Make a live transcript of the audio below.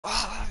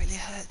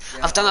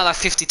Yeah, I've done that like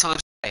 50 times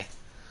a day.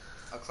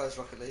 I'll close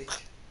Rocket League,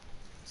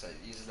 so it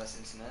uses less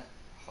internet.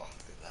 Oh, look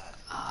at that.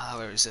 Ah,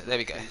 where is it? There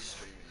we go.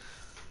 Streaming.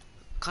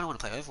 Kind of want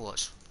to play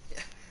Overwatch.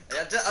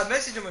 Yeah, I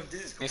messaged him with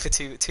Discord. Yeah, for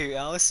 2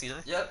 hours, you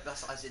know? Yep,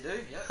 that's as you do,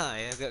 yep. Oh,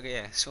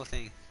 yeah, sure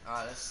thing.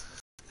 Alright, let's...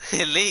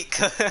 Leak!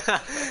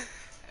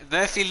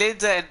 Murphy,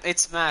 Linda, and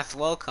It's Math,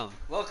 welcome.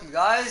 Welcome,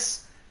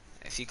 guys!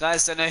 If you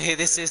guys don't know who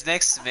this is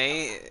next to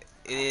me, it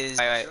is...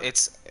 Wait,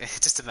 it's...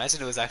 Just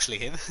imagine it was actually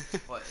him.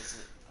 What is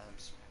it?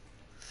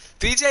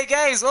 BJ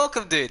Games,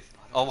 welcome, dude!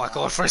 Oh my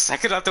god, for a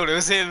second I thought it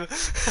was him.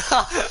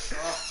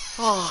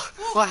 Oh,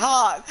 my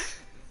heart!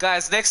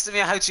 Guys, next to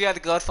me I have G.I. the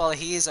Godfather.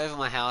 He is over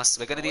my house.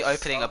 We're going to be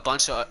opening a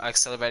bunch of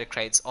accelerated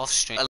crates off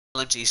stream.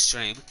 LMG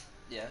stream.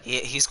 Yeah.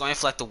 He's going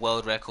for like the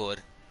world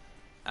record.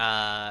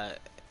 Yeah,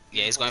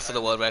 he's going for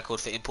the world record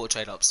for import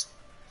trade ups.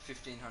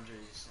 1500.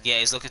 Yeah,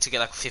 he's looking to get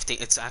like 15.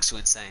 It's actually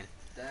insane.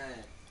 Damn.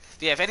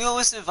 But yeah, if anyone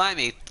wants to invite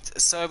me,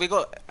 so we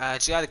got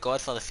G.I. the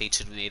Godfather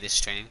featured with me this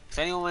stream. If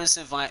anyone wants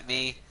to invite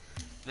me,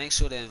 make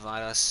sure to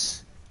invite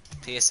us.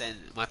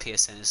 PSN, my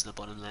PSN is in the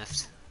bottom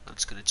left. I'm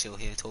just gonna chill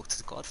here, talk to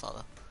the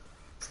Godfather.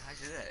 How'd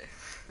you do?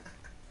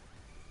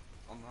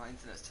 On my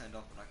internet's turned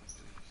off, but I can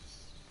still use.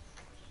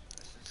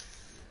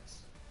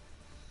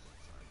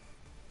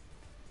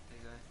 There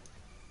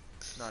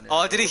you go.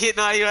 Oh, did he hit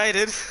 90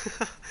 rated?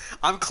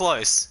 I'm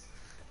close.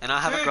 And I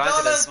haven't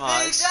grinded as much.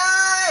 BJ!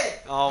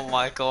 Oh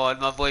my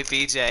god, my boy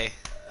BJ.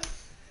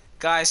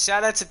 Guys,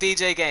 shout out to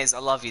BJ Games. I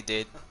love you,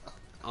 dude.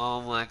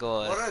 Oh my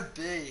god. What a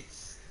beast.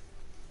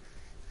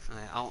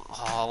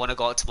 I want to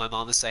go up to my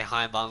mom and say,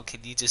 hi mom,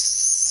 can you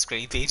just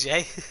scream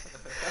BJ?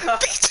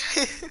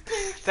 BJ!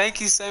 Thank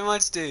you so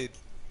much, dude.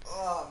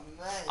 Oh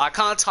man. I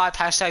can't type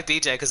hashtag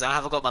BJ because I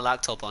haven't got my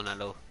laptop on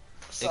at all.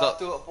 So I'll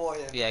do it for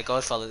you. Yeah,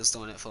 Godfather's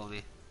doing it for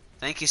me.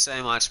 Thank you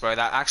so much, bro.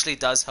 That actually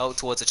does help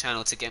towards the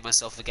channel to get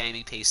myself a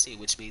gaming PC,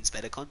 which means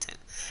better content.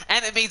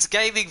 And it means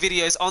gaming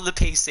videos on the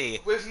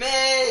PC. With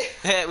me!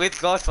 Yeah, with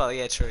Godfather,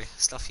 yeah, true.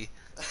 Stuff you.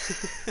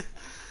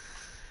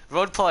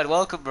 Rod Pod,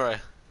 welcome, bro.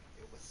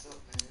 What's up,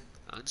 man?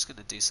 I'm just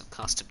gonna do some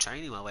custom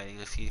training while waiting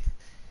a few.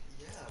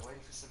 Yeah,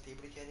 waiting for some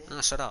people to get in.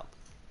 Oh, shut up.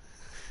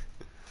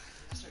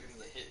 That's not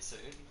gonna get hit soon.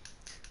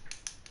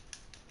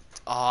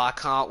 Oh, I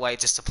can't wait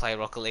just to play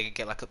Rocket League and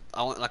get like a...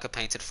 I want like a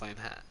painted foam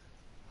hat.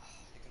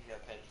 You're gonna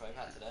get a painted foam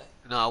hat today?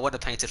 No, I want a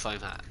painted foam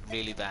hat,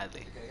 really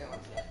badly. You're gonna get one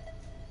today.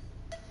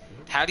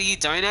 How do you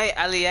donate?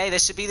 LEA, there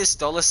should be this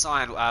dollar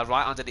sign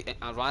right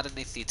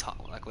underneath the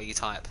top, like where you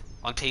type.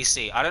 On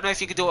PC. I don't know if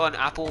you can do it on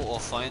Apple or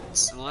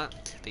phones and all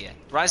that. But yeah.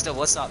 Risedale,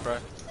 what's up, bro?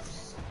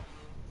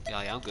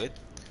 Yeah, I'm good.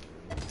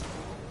 Yeah,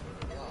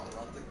 I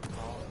love the...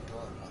 Oh,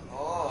 God.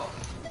 Oh,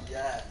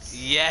 yes.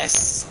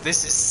 Yes!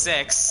 This is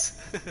sex!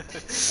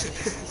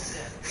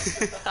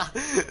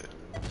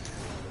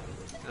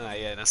 Oh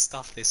yeah, now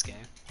stuff this game.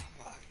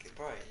 Fuck,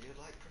 bro, you're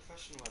like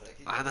professional at it.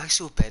 I'm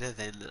actually better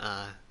than,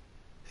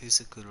 who's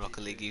a good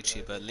Rocket League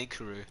YouTuber?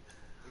 Linkaroo.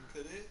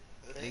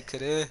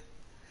 Linkaroo.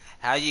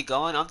 How you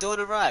going? I'm doing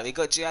alright. We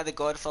got G.I. the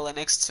Godfather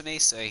next to me,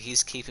 so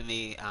he's keeping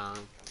me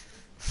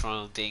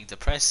from being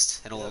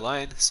depressed and all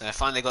alone. So I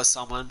finally got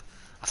someone.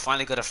 I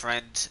finally got a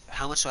friend.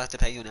 How much do I have to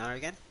pay you an hour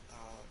again? I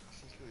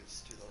think it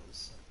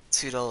was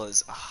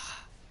 $2.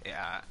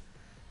 Yeah.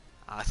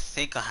 I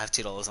think I have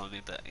 $2 on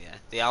me, but yeah.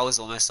 The hour's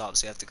almost up,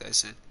 so you have to go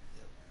soon.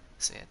 Yep.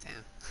 So yeah,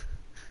 damn.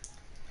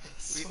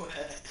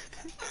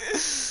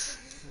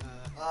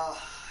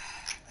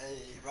 Hey,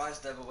 Rise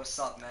Devil, what's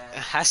up, man?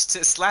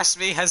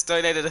 /me has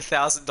donated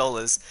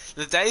 $1,000.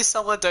 The day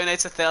someone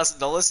donates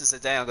 $1,000 is the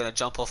day I'm gonna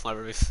jump off my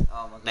roof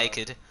Oh my God.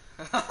 naked.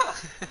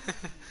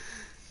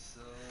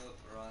 So,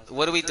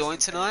 What are we doing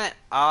tonight?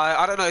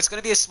 I don't know. It's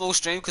gonna be a small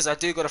stream because I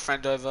do got a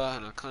friend over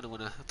and I kind of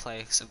want to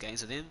play some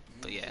games with him.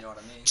 But yeah, You know what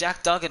I mean?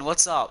 Jack Duggan,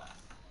 what's up?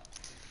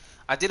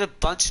 I did a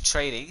bunch of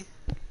trading.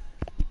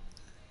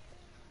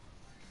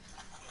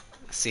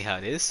 See how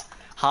it is.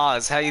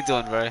 Haas, how you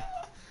doing, bro?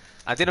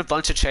 I did a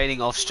bunch of trading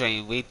off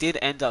stream. We did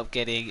end up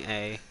getting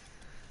a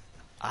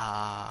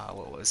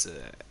what was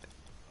it?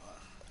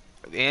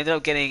 We ended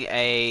up getting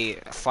a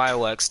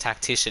fireworks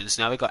tacticians.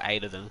 Now we got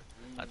 8 of them.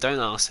 Don't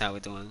ask how we're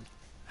doing.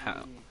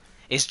 How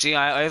is GI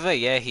over?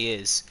 Yeah, he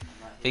is.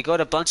 We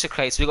got a bunch of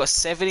crates. We got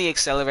 70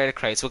 accelerator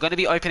crates. We're going to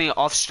be opening it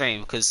off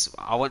stream because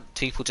I want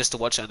people just to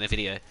watch it on the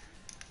video.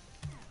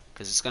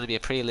 Because it's going to be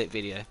a pretty lit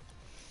video.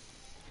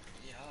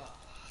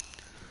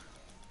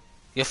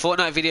 Your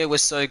Fortnite video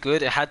was so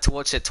good, I had to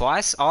watch it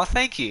twice. Oh,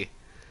 thank you.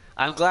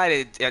 I'm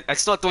glad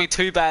it's not doing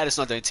too bad, it's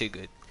not doing too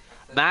good.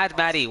 Mad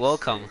Maddie,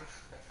 welcome.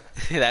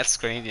 That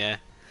scream, yeah.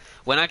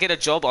 When I get a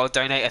job, I'll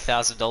donate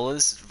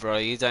 $1,000. Bro,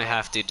 you don't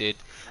have to, dude.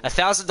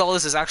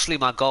 $1,000 is actually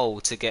my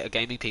goal to get a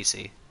gaming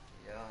PC.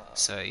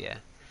 So, yeah.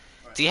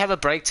 Do you have a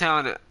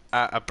Breakdown?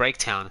 A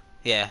Breakdown?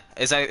 Yeah.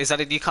 Is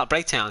that a new car?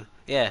 Breakdown?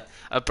 Yeah.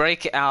 A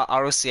Breakout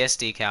RLCS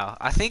decal.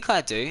 I think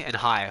I do. And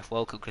hi,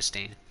 welcome,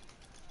 Christine.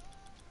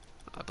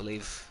 I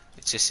believe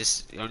it's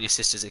just on your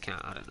sister's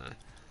account. I don't know.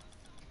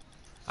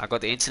 I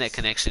got the internet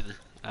connection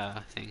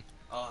thing.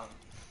 What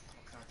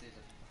can I do?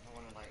 I don't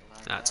want to like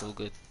lag That's out. all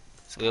good.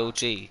 So we all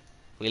G.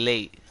 We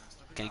elite.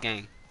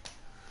 gang.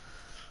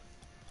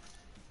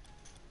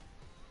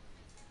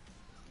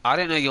 I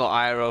didn't know you were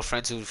IRL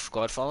friends with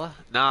Godfather.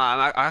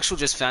 Nah, I actually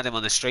just found him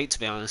on the street, to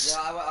be honest.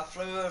 Yeah, I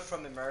flew over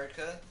from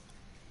America.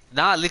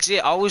 Nah,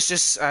 legit, I was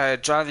just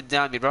driving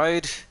down the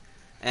road,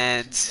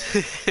 and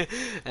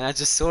and I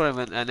just saw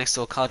him next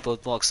to a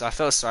cardboard box. I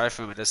felt sorry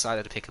for him and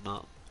decided to pick him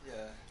up. Yeah.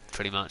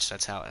 Pretty much,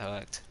 that's how it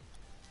worked.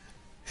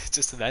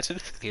 Just imagine.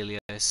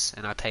 Helios,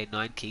 and I paid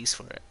 9 keys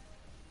for it.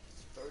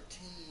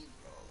 13,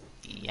 bro.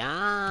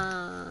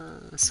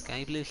 Yeah,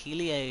 Sky Blue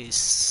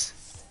Helios.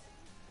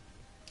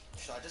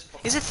 Should I just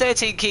pop Is it out?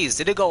 13 keys?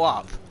 Did it go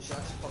up? Should I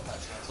just pop out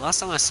chat? Last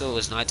time I saw it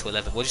was 9 to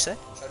 11. What'd you say?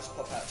 Should I just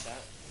pop out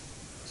chat?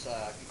 So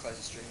I can close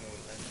the stream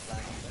and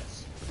blank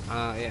this.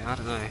 Yeah, I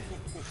don't know.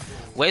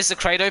 Where's the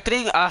crate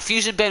opening?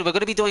 Fusion Ben, we're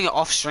going to be doing it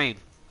off stream.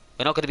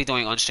 We're not going to be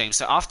doing it on stream.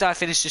 So after I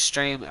finish this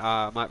stream,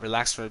 I might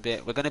relax for a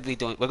bit. We're going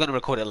to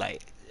record it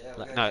late. Yeah,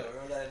 Like, we're no, gonna go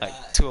real late like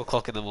night. 2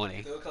 o'clock in the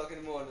morning. 2 o'clock in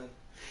the morning.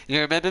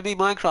 You remember me,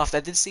 Minecraft? I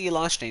did see you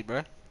last stream,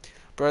 bro.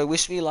 Bro,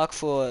 wish me luck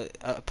for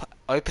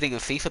opening a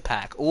FIFA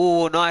pack.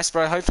 Oh, nice,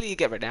 bro. Hopefully you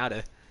get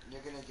Ronaldo.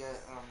 You're gonna get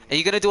Are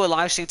you going to do a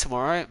live stream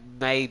tomorrow?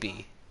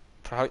 Maybe.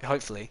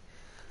 Hopefully.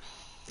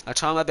 I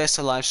try my best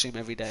to live stream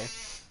every day.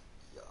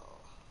 Yo,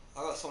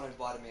 I got someone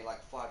invited me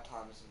like 5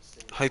 times on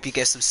Steam. Hope you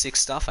get some sick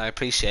stuff. I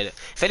appreciate it.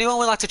 If anyone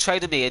would like to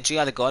trade with me at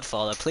GI the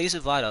Godfather, please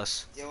invite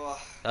us. Yeah,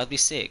 That'd be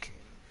sick.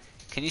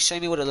 Can you show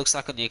me what it looks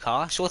like on your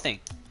car? Sure thing.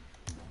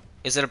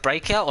 Is it a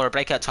breakout or a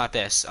breakout type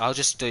S? I'll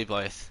just do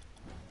both.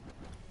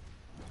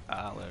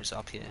 Where is it?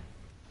 Up here?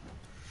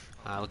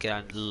 We'll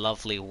get a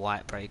lovely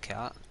white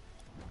breakout.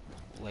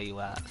 Where you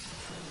at?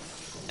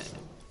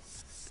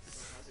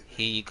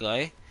 Here you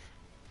go.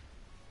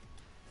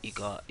 You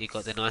got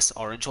the nice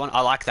orange one.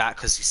 I like that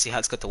because you see how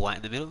it's got the white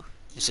in the middle.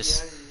 It's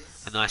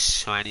just a nice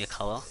shinier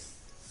color.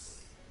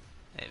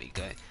 There we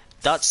go.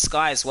 Dutch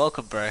Skies,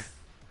 welcome, bro.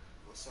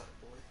 What's up,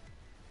 boy?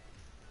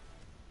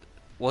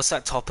 What's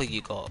that topper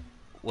you got?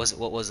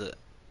 What was it?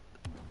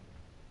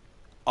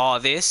 Oh,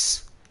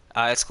 this.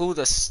 It's called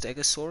the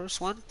Stegosaurus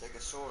one.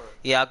 Stegosaurus.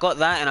 Yeah, I got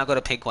that and I got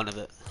a pink one of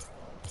it.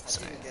 I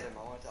didn't even get him.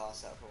 I wanted to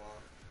ask that for a while.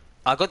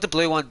 I got the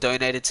blue one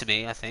donated to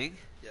me, I think.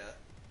 Yeah.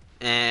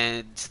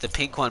 And the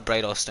pink one,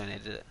 Brados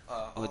donated it.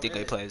 Oh, With Dingo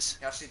really? Plays.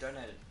 He actually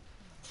donated.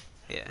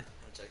 Yeah. I'm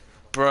joking.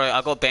 Bro,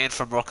 I got banned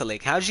from Rocket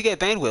League. How did you get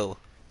banned, Will?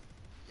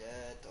 Yeah,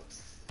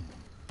 dogs.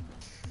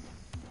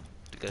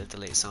 We gotta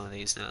delete some of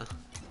these now.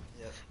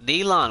 Yep.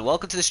 Neelan,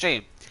 welcome to the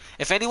stream.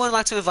 If anyone would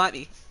like to invite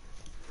me,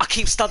 I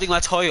keep stubbing my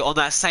toe on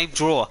that same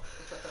drawer.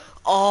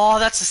 Oh,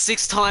 that's the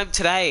 6th time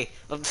today.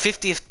 On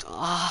 50th. So when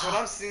Oh,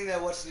 I'm sitting there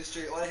watching the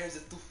street, all I hear is a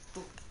doof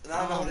doof. And I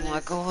don't know oh what it my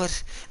is. god.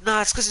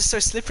 No, it's because it's so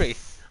slippery.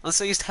 I'm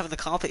so used to having the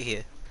carpet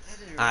here. I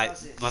didn't Alright,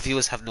 realize it. my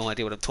viewers have no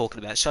idea what I'm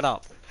talking about. Shut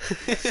up.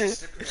 It's so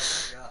slippery,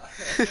 oh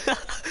my god.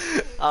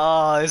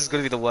 Oh, this is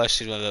gonna be the worst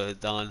shit I've ever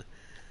done.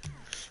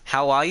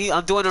 How are you?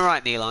 I'm doing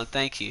alright, Neelan.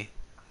 Thank you.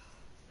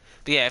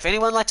 But yeah, if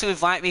anyone would like to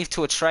invite me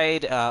to a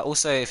trade,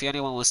 also if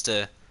anyone wants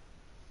to...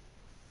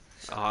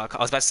 Oh, I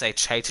was about to say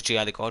trade to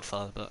GI the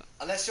Godfather, but...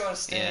 Unless you're on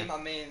Steam, Yeah.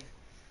 I mean,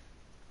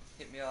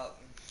 hit me up.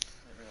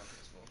 Bring up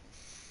as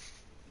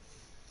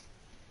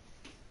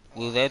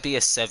well. Will there be a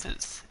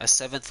 7th? A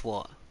 7th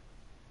what?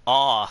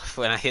 Oh,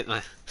 when I hit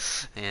my...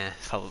 Yeah,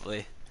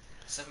 probably.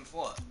 7th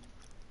what?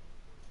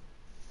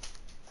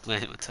 When I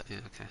hit my... Yeah,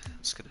 okay, I'm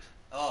just gonna...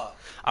 Oh,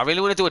 I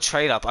really want to do a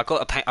trade up. I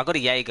got a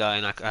Jaeger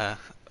and like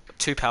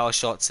 2 power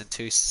shots and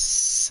 2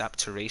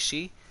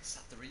 Saptorishi.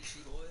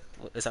 Saptorishi boy.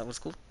 What, is that what it's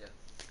called? Yeah.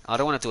 I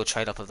don't want to do a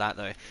trade up of that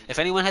though. If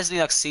anyone has any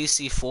like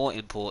CC4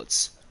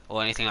 imports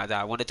or anything like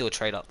that, I want to do a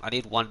trade up. I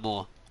need 1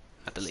 more,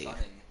 I believe.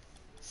 Stunning.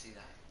 See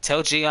that.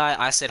 Tell GI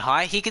I said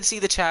hi. He can see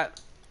the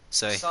chat.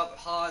 So What's up,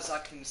 Haas? I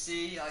can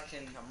see.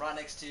 I'm right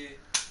next to you.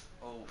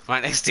 Oh.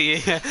 right next to you.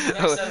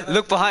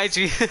 Look behind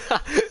you.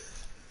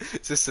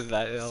 Just in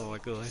that. Oh my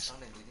gosh.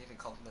 Stunning. You didn't even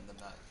compliment them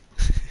back.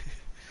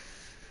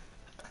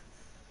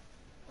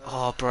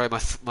 Oh bro,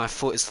 my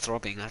foot is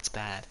throbbing. That's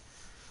bad.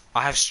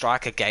 I have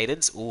striker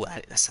Gaydens. Ooh,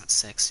 that sounds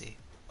sexy.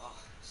 Oh,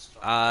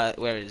 strong.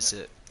 Where is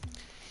it?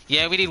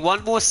 Yeah, we need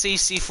 1 more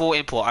CC4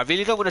 import. I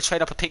really don't want to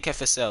trade up a pink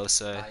FSL,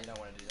 so... Nah, you don't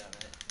want to do that,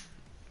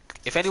 mate.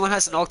 If anyone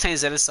has an Octane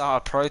ZSR, a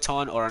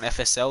Proton, or an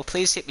FSL,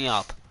 please hit me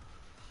up.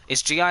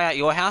 Is GI at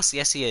your house?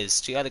 Yes, he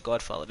is. GI the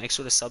Godfather. Make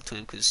sure to sub to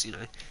him, because, you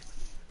know,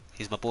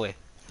 he's my boy.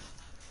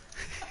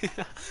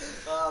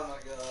 Oh my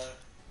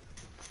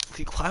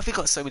god. Why have we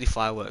got so many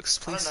fireworks?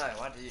 I Please. don't know.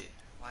 Why do you?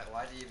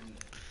 Why do you even?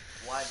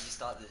 Why did you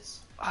start this?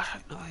 I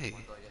don't know. Oh my god,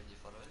 you have new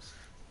followers.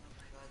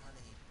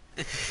 Oh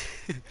my god,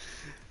 honey.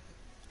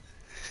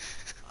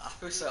 I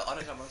feel so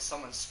honored I'm on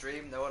someone's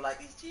stream. They were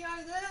like, "Is GI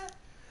there?"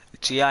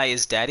 GI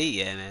is daddy?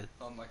 Yeah, man.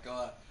 Oh my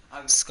god.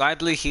 I'm Sky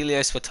Blue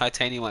Helios for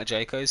Titanium White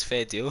Dracos.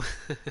 Fair deal.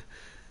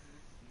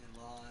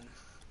 Milan.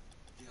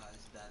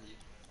 GI's daddy.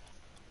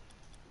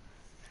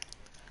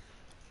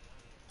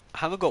 I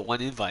haven't got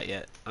 1 invite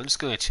yet. I'm just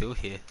gonna chill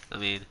here. I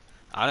mean,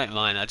 I don't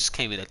mind. I just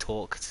came here to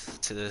talk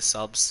to the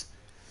subs.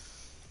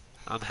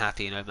 I'm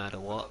happy no matter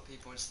I've what. got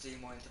people on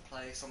Steam wanting to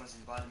play. Someone's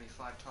invited me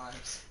 5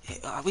 times.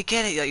 Yeah, we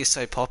get it that you're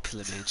so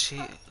man. She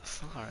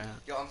far out.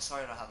 Yo, I'm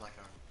sorry to have like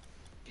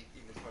a big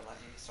inventory like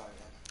you. Sorry,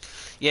 man.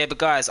 Yeah, but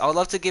guys, I would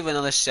love to give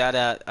another shout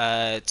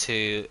out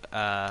to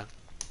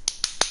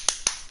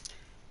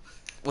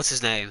what's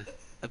his name?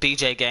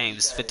 BJ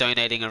Games for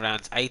donating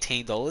around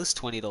 $18,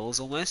 $20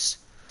 almost.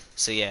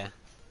 So yeah,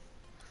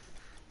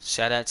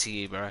 shout out to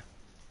you, bro.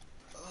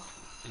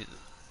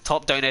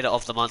 Top donator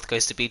of the month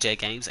goes to BJ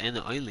Games and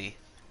the only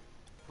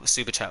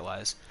super chat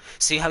wise.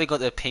 See how we got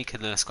the pink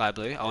and the sky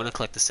blue? I want to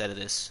collect a set of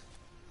this.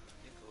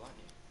 You're cool, aren't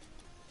you?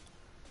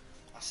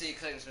 I see you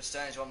collecting some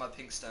stones. You want my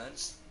pink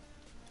stones?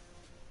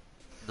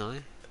 No.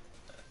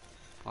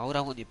 Why would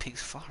I want your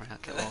pinks? Far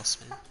out, get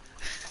lost, man.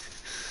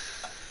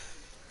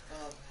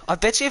 I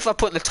bet you if I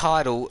put in the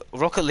title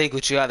Rocket League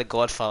with G.I. the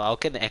Godfather, I'll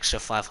get an extra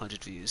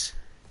 500 views.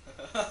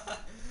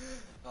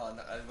 Oh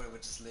no, I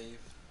would just leave.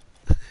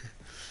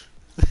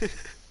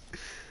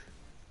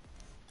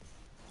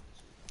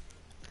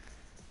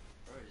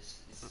 Bro,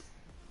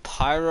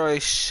 Pyro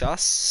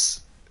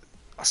Shus?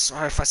 Oh,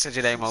 sorry if I said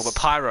your name wrong, but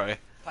Pyro,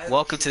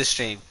 welcome to the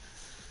stream.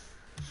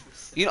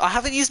 You know, I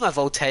haven't used my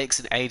Voltaics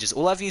in ages.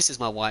 All I've used is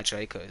my white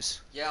Dracos.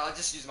 Yeah, I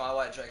just use my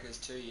white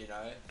Dracos too, you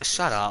know.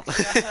 Shut up.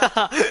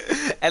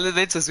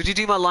 Elementals, would you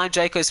do my Lime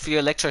Dracos for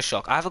your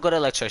Electroshock? I haven't got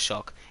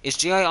Electroshock. Is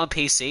Gio on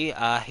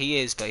PC? He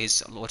is, but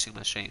he's watching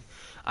my stream.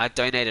 I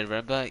donated,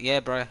 remember?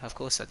 Yeah, bro, of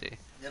course I do.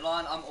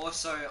 Nilan, I'm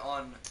also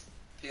on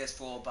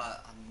PS4,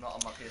 but I'm not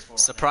on my PS4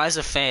 Surprise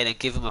a fan and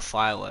give him a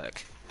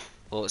firework.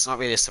 Well, it's not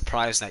really a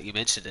surprise that you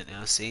mentioned it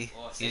now, see?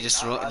 Oh, You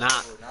just...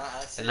 nah,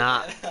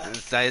 Nah.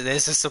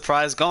 There's a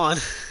surprise gone.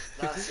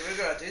 Nah, so we're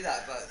gonna do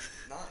that, but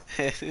no.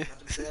 Nothing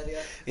to that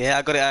yet. Yeah,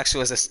 I got it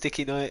actually as a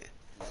sticky note.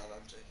 No,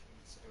 I'm joking.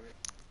 Sorry.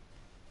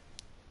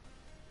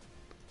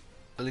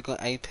 Only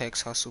got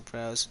Apex, Hustle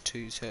Browse, and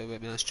 2 Turbo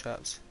Mouse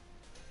Traps.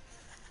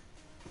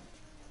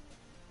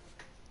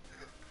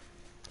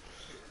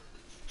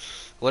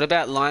 What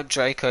about Lime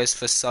Dracos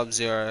for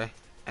Sub-Zero?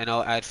 And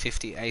I'll add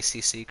 50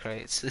 ACC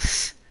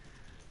crates.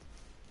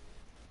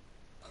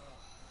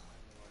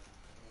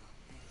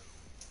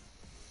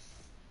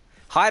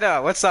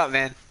 Hyder, what's up,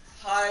 man?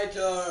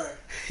 Hyder!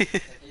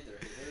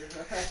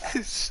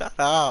 Shut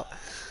up.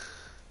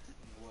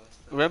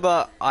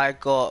 Remember, I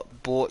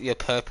bought your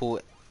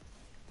purple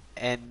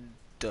Endo.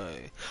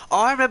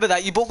 Oh, I remember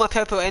that. You bought my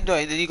purple Endo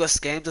and then you got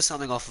scammed or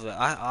something off of it.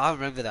 I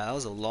remember that. That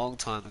was a long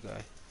time ago.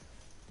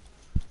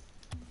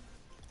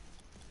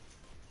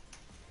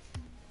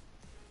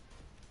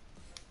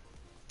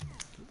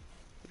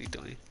 What are you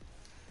doing?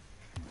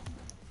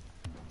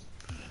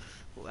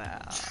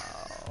 Wow.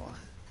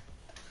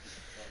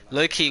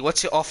 Loki,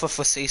 what's your offer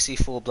for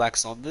CC4 Black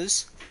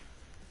Zombies?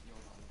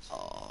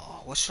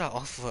 Oh, what should I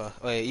offer?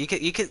 Wait,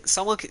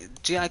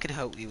 GI can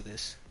help me with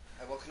this.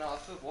 Hey, what can I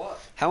offer? What?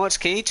 How much,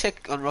 can you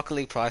check on Rocket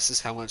League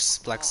prices how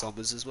much Black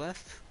Zombies is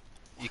worth?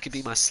 You could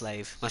be my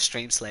slave, my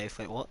stream slave.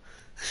 Wait, what?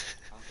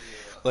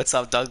 What's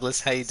up, Douglas?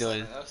 How you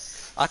doing?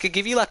 I could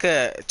give you like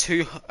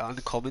two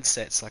uncommon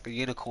sets, like a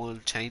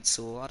unicorn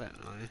chainsaw. I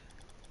don't know.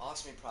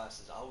 Ask me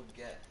prices, I would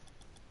get.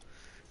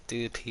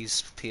 Do a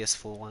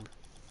PS4 one.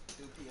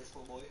 Do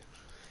PS4 boy.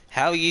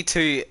 How are you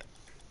two?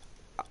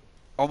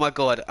 Oh my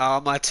god,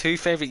 are my two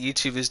favorite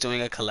YouTubers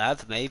doing a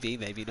collab? Maybe,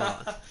 maybe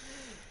not.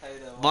 Hey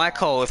there,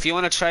 Michael, if you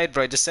want to trade,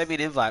 bro, just send me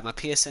an invite. My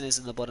PSN is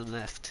in the bottom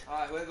left.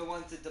 Alright, whoever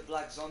wanted the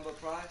Black Zomba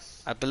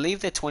price. I believe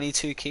they're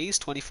 22 keys,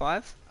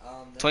 25?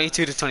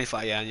 22 to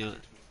 25, yeah, I knew it.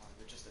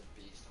 You're just a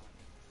beast, aren't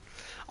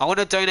you? I want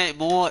to donate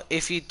more.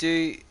 If you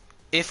do,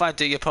 if I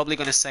do, you're probably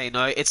going to say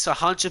no. It's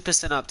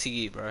 100% up to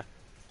you, bro.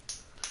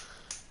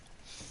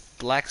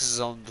 Black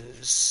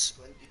Zombies.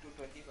 20 to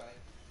 25.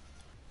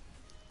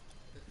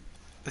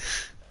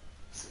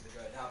 So they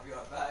go, now I'll be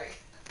right back.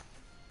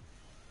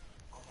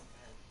 Oh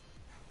man.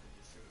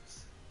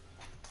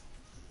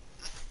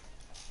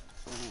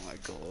 Oh my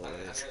god.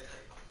 Okay.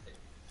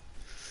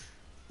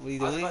 What are you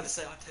I was doing? about to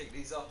say I'll take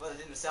these off, but it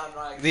didn't sound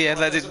right. Yeah,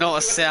 that did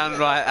not sound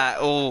right at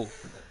all.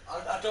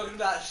 I'm talking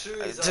about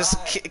shoes. Just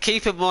alright?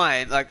 keep in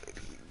mind, like,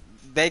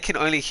 they can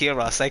only hear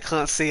us. They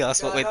can't see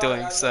us, what Yeah, we're I know,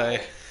 doing, I so... know.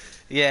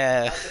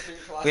 Yeah, I have to think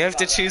twice we have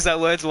to about choose that. our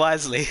words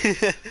wisely.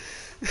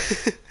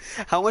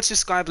 How much is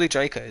Sky Blue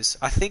Dracos?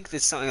 I think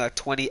there's something like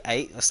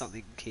 28 or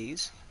something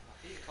keys.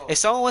 If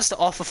someone wants to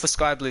offer for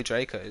Sky Blue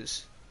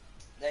Dracos,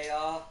 They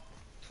are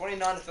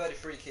 29 to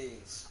 33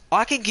 keys.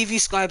 I can give you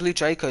Sky Blue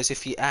Dracos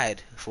if you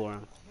add for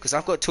them, because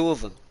I've got 2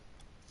 of them.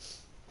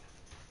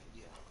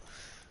 Yeah.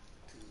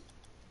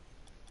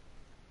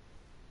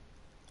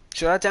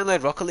 Should I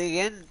download Rocket League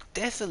again?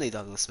 Definitely,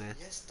 Douglas, man.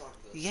 Yes, Douglas.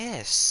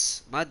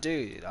 Yes, my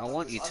dude, I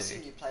want you I've to.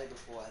 seen you play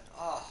before.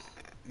 And,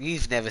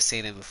 You've never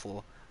seen him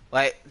before.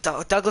 Wait,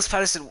 Douglas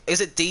Patterson,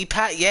 is it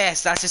D-Pat?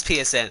 Yes, that's his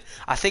PSN.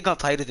 I think I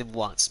played with him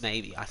once,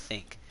 maybe, I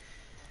think.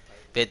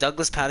 But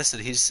Douglas Patterson,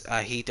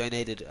 he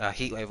donated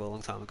Heatwave a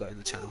long time ago in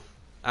the channel.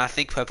 And I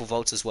think Purple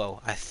Volts as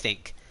well, I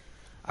think.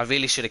 I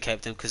really should have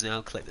kept him because now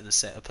I'm collecting a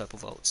set of Purple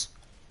Volts.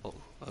 Oh,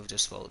 of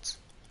just Volts.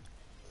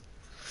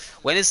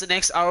 When is the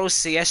next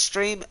RLCS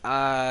stream?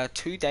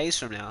 2 days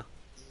from now.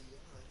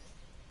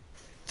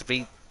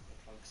 3.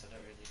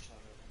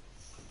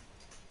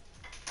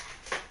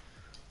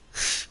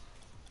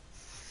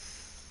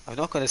 I've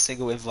not got a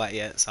single invite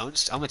yet, so I'm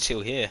gonna chill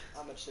here.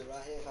 I'm gonna chill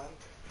right here, fam.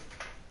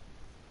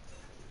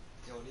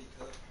 Yo,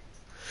 Nico.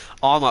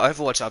 Oh, my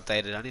Overwatch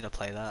updated. I need to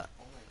play that.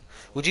 Oh my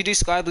god. Would you do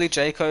Sky Blue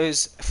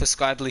Jayco's for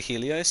Sky Blue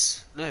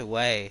Helios? No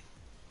way.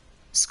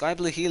 Sky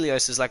Blue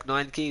Helios is like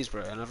 9 keys,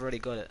 bro, and I've already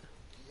got it.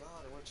 Yeah,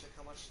 I wanna check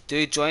how much.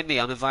 Dude, join me.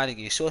 I'm inviting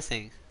you. Sure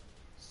thing.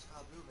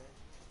 Sky blue, man.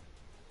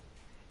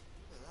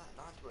 Look at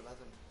that, 9 to 11.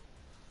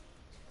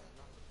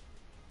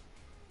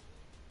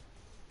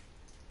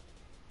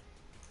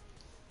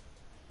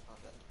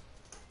 Not bad.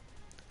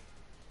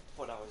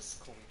 Thought I was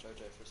calling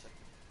Jojo for a second.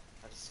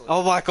 I just saw.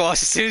 Oh my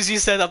gosh! As soon as you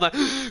said that, I'm like,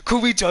 call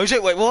me Jojo.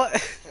 Wait, what?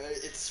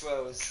 It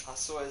swells. I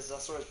saw his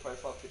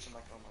profile picture. I'm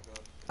like, oh my god.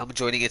 I'm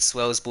joining It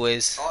Swells,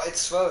 boys. Oh, it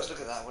swells.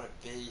 Look at that. What a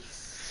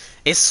beast.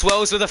 It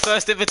swells with the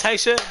first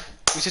invitation.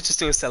 We should just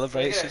do a Yeah,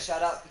 celebration.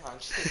 shout out. No, I'm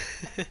just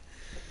kidding.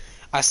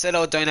 I said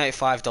I'll donate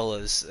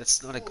 $5.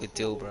 That's not a good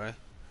deal, bro. I'm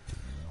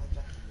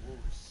jacking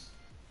wolves.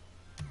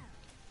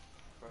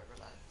 Bro,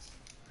 relax.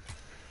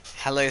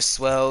 Hello,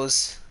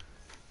 Swells.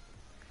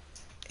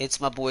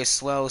 It's my boy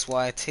Swells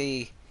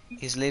YT.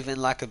 He's living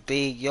like a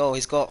bee. Yo,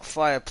 he's got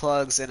fire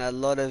plugs and a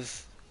lot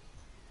of...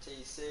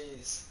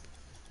 TCs.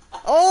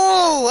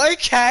 Oh,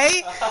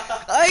 okay.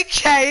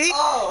 Okay.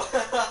 Oh!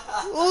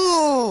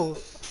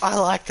 Ooh, I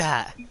like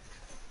that.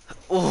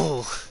 Ooh.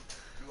 You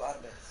are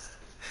the best.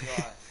 You are.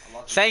 I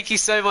love you. Thank you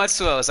so much,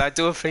 Swells. I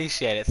do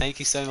appreciate it. Thank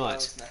you so That much.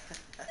 was that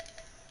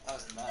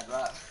was a mad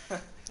rap.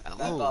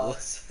 Mad Ooh.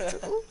 bars.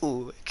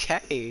 Ooh,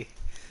 okay.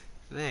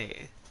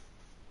 Mate.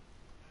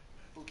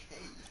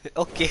 Okay.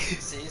 Okay.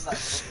 See, he's like,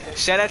 okay.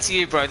 Shout out to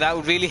you, bro. That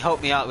would really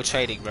help me out with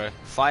trading, bro.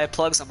 Fire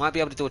plugs, I might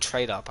be able to do a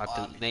trade up.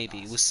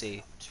 Maybe. We'll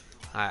see.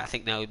 I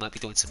think now we might be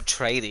doing some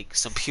trading.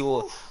 Some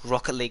pure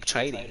Rocket League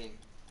trading.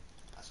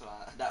 That's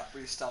what that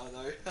freestyle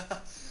though.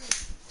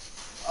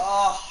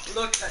 Oh,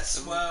 look, that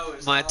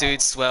swells. My Oh.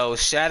 dude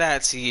Swells. Shout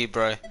out to you,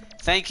 bro.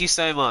 Thank you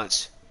so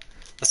much.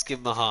 Let's give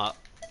him a heart.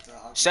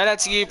 Shout out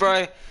to you,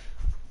 bro.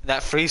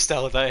 That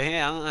freestyle though,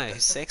 yeah, I don't know.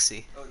 He's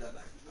sexy. Oh, no,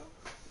 back.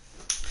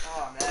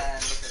 Oh man,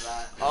 look at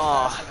that.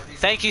 Oh,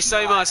 thank you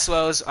so much,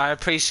 Swells. I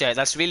appreciate it.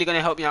 That's really going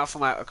to help me out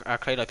for our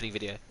crate opening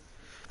video.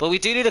 But we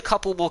do need a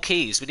couple more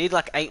keys. We need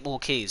like 8 more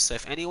keys. So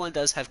if anyone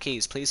does have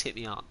keys, please hit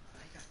me up.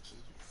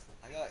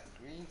 I got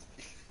green.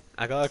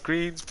 I got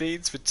greens,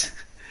 beans, Patricia.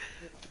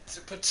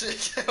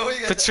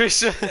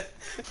 Patricia.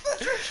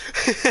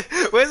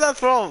 Where's that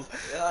from?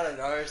 I don't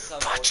know. Some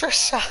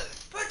Patricia.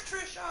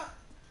 Patricia.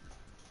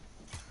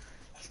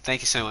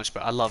 Thank you so much,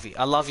 bro. I love you.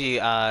 I love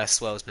you,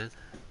 Swells, man.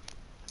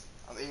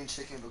 I'm eating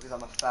chicken because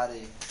I'm a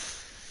fatty.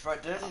 Bro,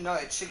 don't you know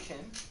chicken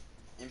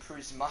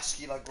improves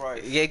muscular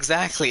growth? Yeah,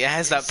 exactly. It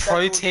has in that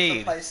several different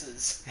protein.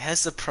 places. It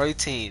has the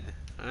protein.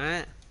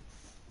 Alright?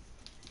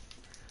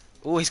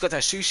 Oh, he's got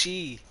that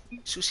sushi.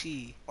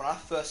 Sushi. When I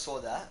first saw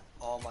that,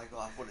 oh my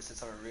god, I thought it said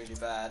something really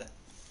bad.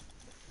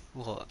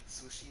 What?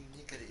 Sushi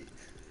nigiri.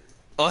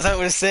 Oh, is that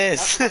what it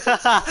says?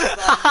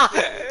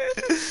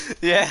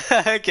 Yeah,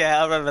 okay,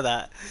 I remember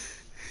that.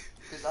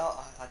 Because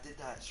I did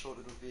that short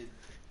little vid.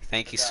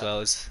 Thank you, Like that.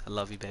 Swells. I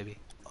love you, baby.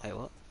 Hey,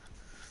 what?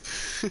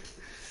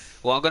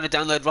 Well, I'm gonna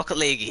download Rocket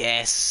League.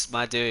 Yes,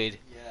 my dude. Yeah.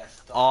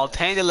 Oh, stop it.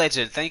 Panda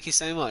Legend. Thank you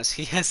so much.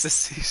 He has the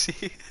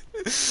sushi.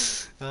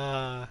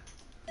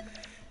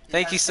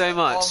 Thank you so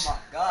much. Oh my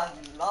god,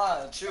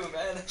 nah, chill,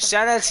 man.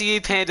 Shout out to you,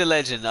 Panda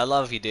Legend. I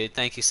love you, dude.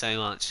 Thank you so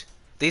much.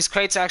 These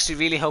crates actually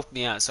really helped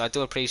me out, so I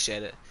do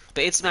appreciate it.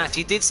 But it's Matt.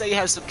 You did say you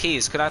have some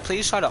keys. Could I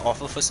please try to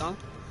offer for some?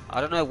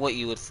 I don't know what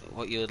you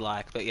would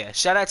like, but yeah.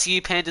 Shout out to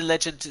you, Panda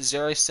Legend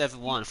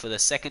 071 for the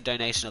second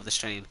donation of the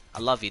stream. I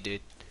love you,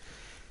 dude.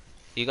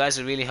 You guys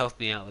have really helped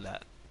me out with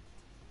that.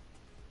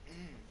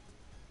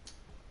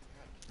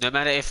 No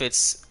matter if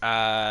it's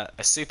a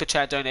super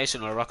chat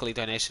donation or a Rocket League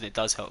donation, it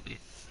does help me.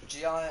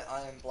 GI,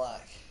 I am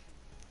black.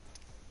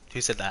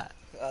 Who said that?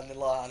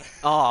 Milan.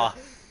 Oh,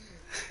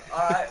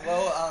 Alright,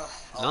 well,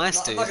 Nice, I'm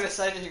not dude. gonna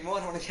say anything more, I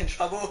don't want to get in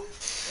trouble.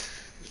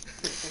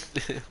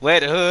 where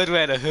the hood,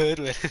 where the hood,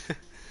 where the...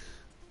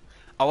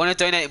 I want to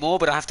donate more,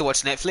 but I have to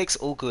watch Netflix.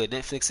 All good,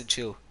 Netflix and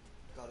chill.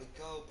 Gotta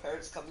go,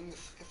 parents coming.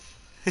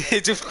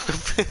 Just-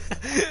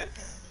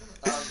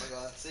 Oh my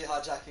god, see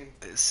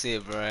hijacking. See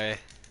it, bro.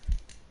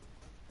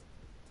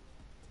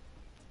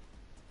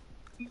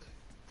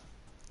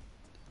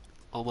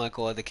 Oh my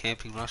god, the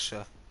camping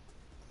Russia.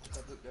 Oh my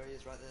god, look, there he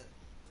is right there.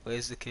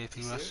 Where's the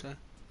camping You see Russia?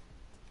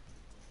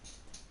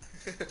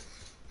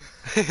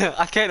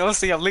 I can't all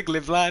see, I'm legally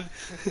blind.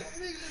 I'm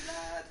really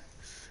mad.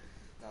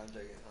 No, I'm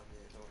joking, I'm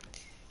here, don't worry.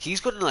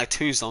 He's gotten like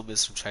 2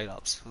 zombies from trade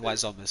ups. White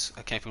zombies,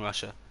 at camping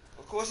Russia.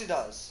 Of course he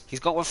does. He's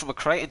got one from a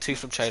crate and 2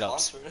 from trade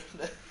ups. Sponsored,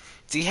 isn't it?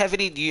 Do you have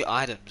any new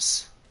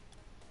items?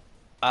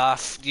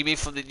 You mean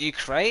from the new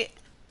crate?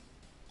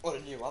 What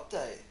a new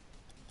update.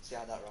 See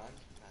how that rhymed?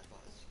 Mad buzz.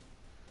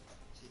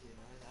 See, do you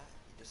know that?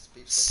 You just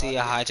speaks See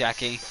a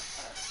hijacking.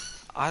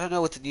 I don't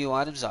know what the new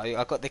items are.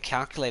 I got the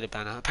calculator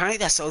banner. Apparently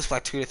that sells for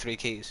like 2 to 3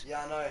 keys.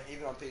 Yeah, I know,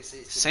 even on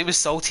PC. it's Same as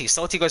Salty.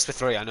 Salty goes for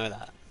 3, I know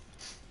that.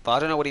 But I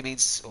don't know what he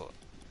means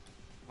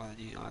by a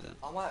new item.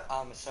 I might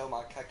sell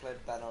my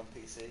calculated banner on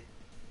PC.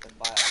 then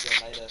buy it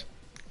again later.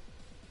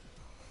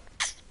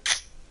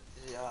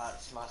 Yeah,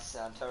 this must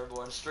sound terrible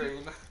on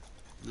stream.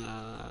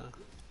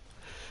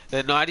 There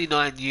are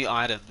 99 new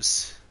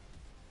items.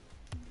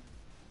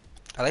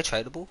 Are they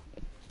tradable?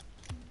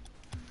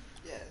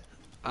 Yeah.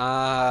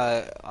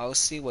 I'll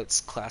see what's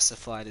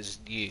classified as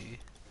new.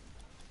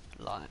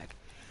 Like,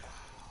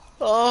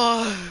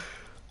 oh,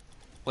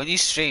 when you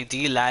stream, do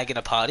you lag in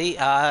a party?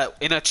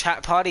 In a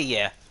chat party,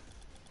 yeah.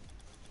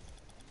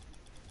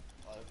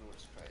 I don't know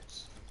what's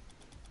crates.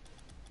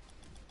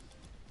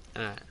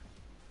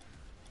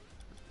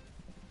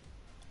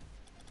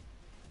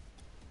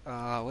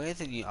 Where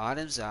the new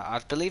items are? I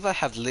believe I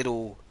have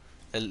little.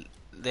 There's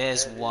There it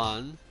is.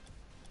 one.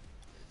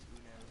 There's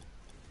Uno.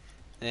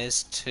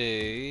 There's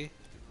two. Duo.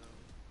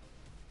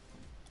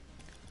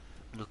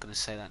 I'm not gonna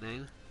say that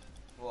name.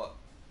 What?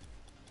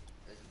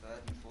 There's a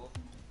bird before.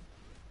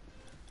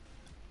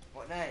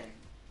 What name?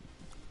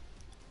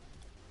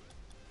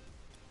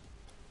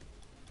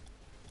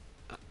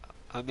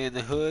 I'm in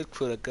the hood,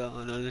 put a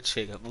gun on the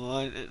trigger.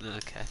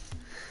 Okay.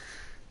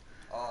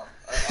 Oh.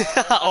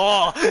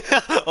 Oh!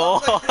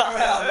 I'm looking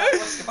around, like,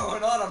 what's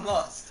going on? I'm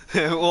lost.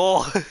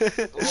 Oh!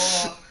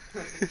 Oh.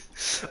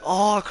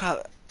 Oh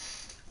crap!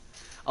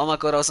 Oh my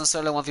god, I was on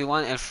solo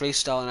 1v1 and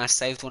freestyle and I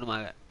saved one of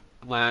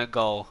my own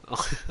goal.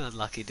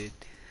 Unlucky dude.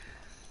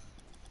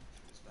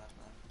 It's bad,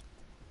 man.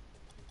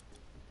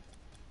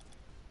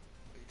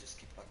 You just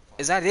keep like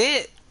Is that it? is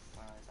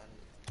that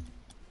it?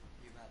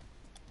 You mad?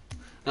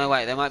 No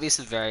wait, there might be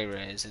some very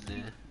rares in there.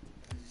 You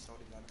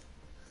started, man.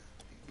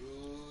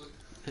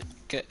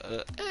 Get,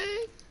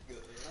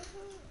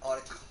 Oh,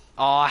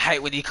 oh, I hate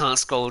when you can't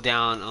scroll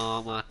down.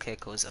 Oh, my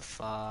kickles are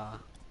far.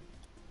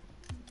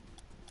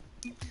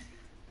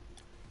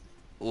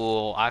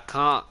 Oh, I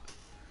can't.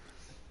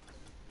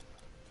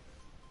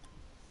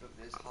 look,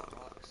 there's hot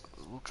rocks.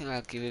 What can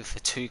I give it for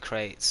 2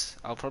 crates?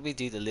 I'll probably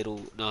do the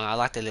little. No, I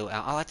like the little.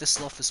 I like the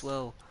sloth as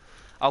well.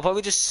 I'll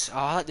probably just.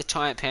 I like the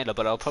giant panda,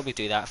 but I'll probably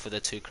do that for the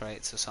 2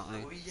 crates or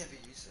something. Will you ever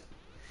use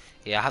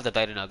it? Yeah, I have the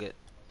beta nugget,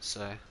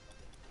 so.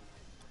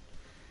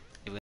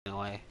 In a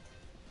way.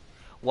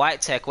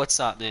 White tech, what's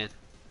up, man?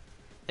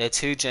 There are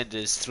 2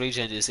 genders, 3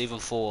 genders, even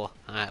 4.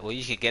 Alright, well,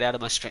 you can get out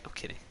of my stream. I'm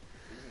kidding.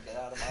 You can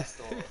get out of my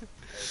store.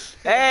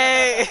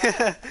 Hey!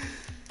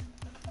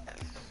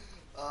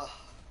 Oh,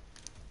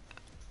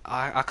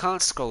 I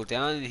can't scroll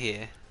down in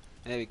here.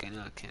 There we go,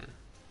 now I can.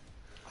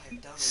 I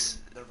have done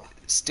the rock.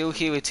 Still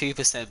here with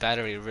 2%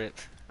 battery, rip.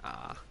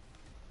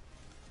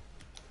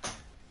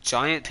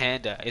 Giant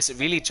panda. Is it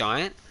really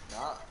giant?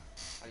 Nah.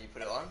 Have you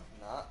put it on?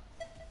 Nah.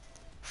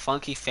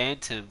 Funky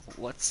phantom,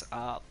 what's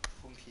up?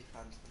 Funky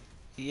phantom.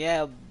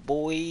 Yeah,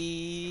 boy.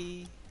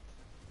 We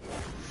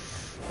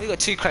got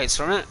 2 crates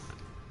from it.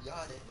 Yeah,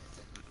 I did.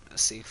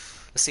 Let's see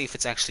if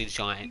it's actually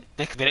giant.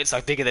 Next minute it's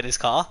like bigger than his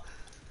car.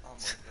 Oh my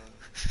god.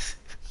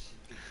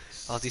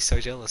 I'll be so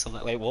jealous. I'm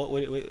like, wait, what?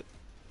 Wait. Put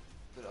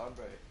it on,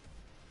 bro.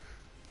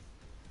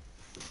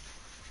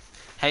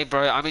 Hey,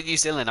 bro, I'm in New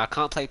Zealand. I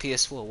can't play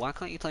PS4. Why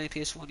can't you play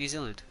PS4 in New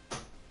Zealand?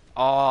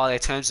 Oh, their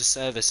terms of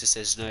service, it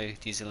says no,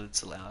 New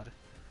Zealand's allowed.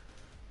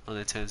 On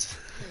their terms.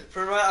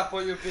 For a minute, I thought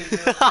you were being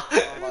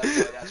oh my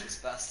god, that's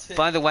spastic.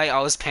 By the way, I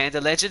was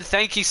Panda Legend.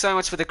 Thank you so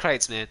much for the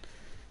crates, man.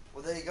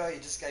 Well, there you go. You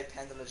just gave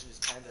Panda Legend his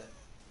panda.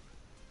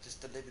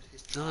 Just delivered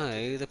his.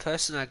 No, the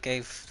person that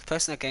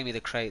gave me the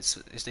crates,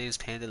 his name's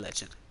Panda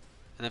Legend,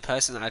 and the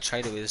person that I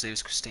traded with, his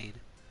name's Christine.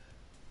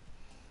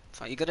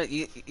 Fine, you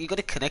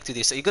gotta connect with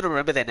this, so you gotta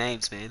remember their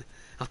names, man.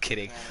 I'm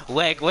kidding. Man,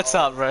 Weg, what's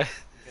old. up, bro? I'm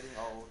getting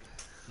old.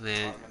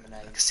 Man, Can't remember I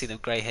can names. see them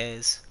grey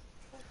hairs.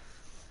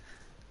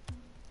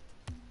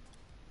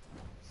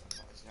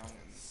 I was young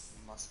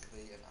and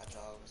muscly and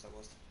agile as I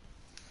was.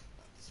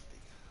 Not this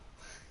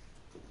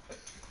big.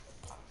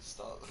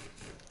 Stop.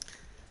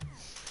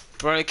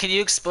 Bro, can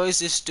you expose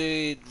this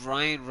dude,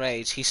 Ryan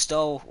Rage? He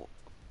stole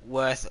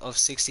worth of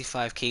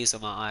 65 keys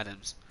of my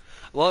items.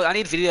 Well, I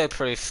need video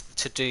proof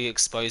to do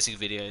exposing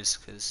videos,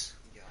 because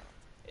Yeah.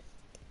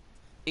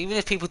 even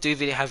if people do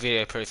have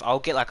video proof, I'll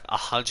get like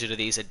 100 of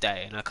these a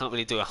day, and I can't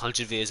really do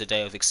 100 videos a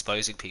day of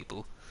exposing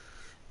people.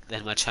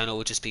 Then my channel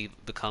will just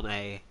become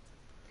a...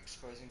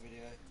 Exposing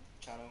video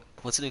channel.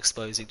 What's an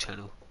exposing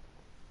channel?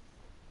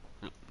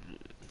 No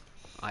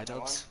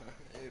iDubbbz? one?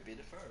 It would be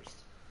the first.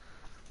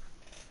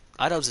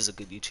 iDubbbz is a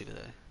good YouTuber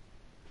though. I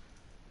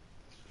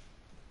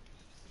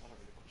don't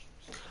really watch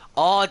them.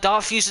 Oh,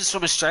 Dark Fusion's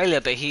from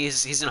Australia, but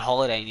he's in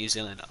holiday in New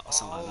Zealand or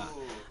something like that.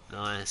 Oh.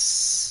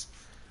 Nice.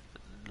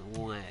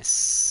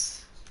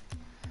 Nice.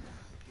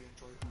 You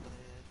enjoy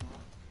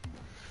holiday,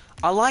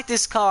 I like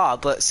this car,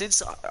 but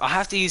since I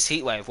have to use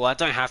Heatwave, well I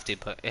don't have to,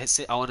 but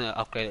I want to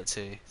upgrade it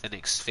to the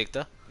next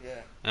Victor, yeah.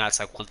 and that's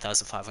like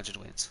 1,500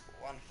 wins.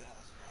 1,500.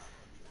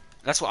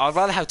 That's what I'd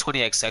rather have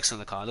 20XX on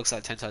the car. It looks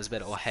like 10 times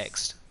better, or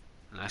hexed.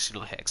 And actually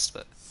not hexed,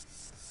 but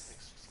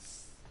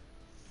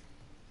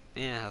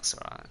yeah, that's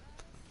alright.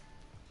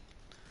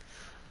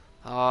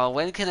 Oh,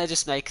 when can I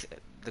just make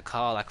the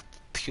car like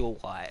pure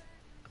white?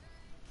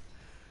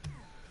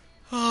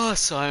 Oh,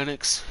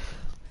 Psionics.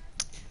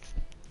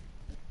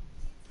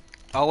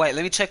 Oh wait,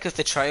 let me check if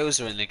the trails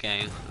are in the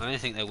game. I don't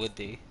think they would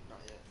be. Not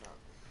yet, no.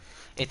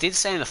 It did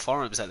say in the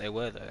forums that they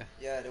were though.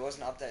 Yeah, there was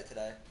an update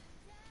today,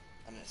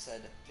 and it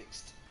said it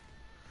fixed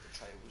the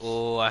trails.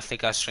 Oh, I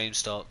think our stream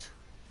stopped.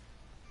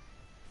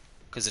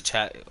 Because the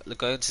chat... Look,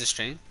 go into the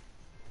stream.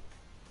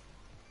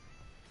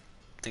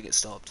 I think it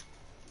stopped.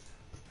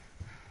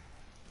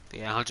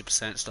 Yeah,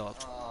 100%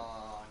 stopped.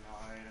 Oh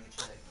no, let me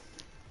check.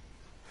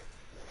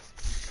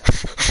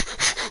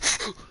 Let's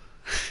see.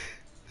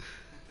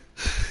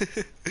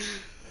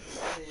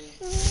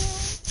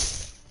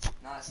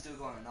 No, it's still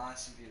going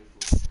nice and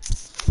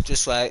beautiful.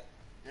 Just wait.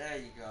 There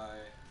you go.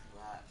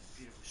 Right,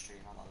 beautiful stream,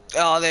 I love it.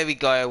 Oh, there we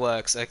go, it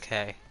works.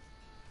 Okay.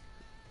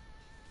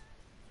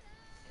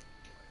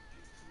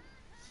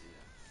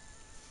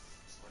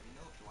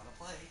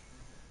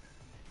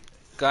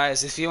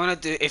 Guys, if you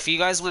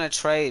guys want to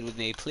trade with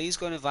me, please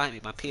go and invite me.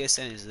 My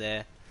PSN is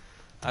there.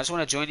 I just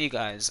want to join you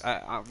guys.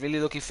 I'm really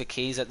looking for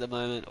keys at the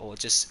moment, or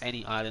just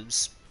any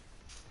items.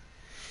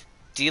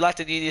 Do you like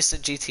the new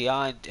Nissan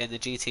GTI and the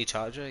GT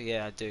Charger?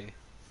 Yeah, I do.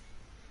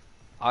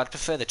 I'd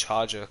prefer the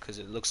Charger because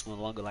it looks more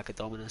longer like a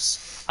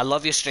Dominus. I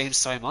love your stream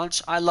so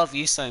much. I love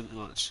you so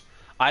much.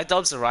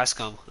 iDubbbz or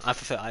Ricegum? I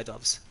prefer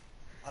iDubbbz.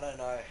 I don't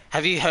know.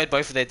 Have you heard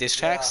both of their diss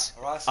tracks?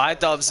 Yeah,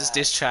 iDubbbz's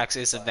diss tracks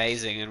is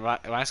amazing, and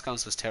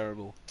Ricegum's was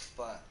terrible.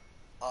 But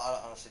I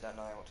honestly don't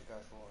know what to go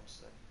for.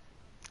 Honestly,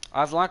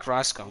 I've liked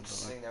Ricegum, I'm just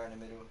sitting there in the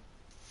middle.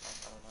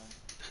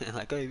 I don't know.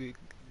 like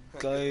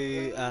go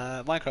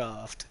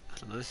Minecraft. I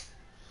don't know.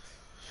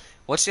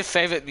 What's your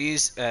favorite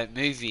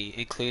movie,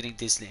 including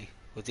Disney?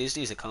 Well,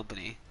 Disney's a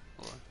company.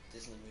 Or...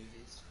 Disney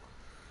movies.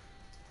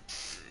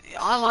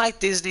 I like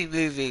Disney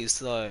movies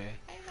though.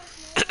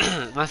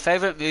 My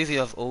favorite movie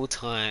of all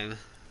time.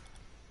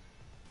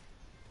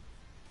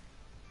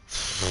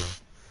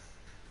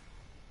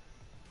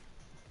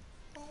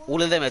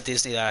 All of them are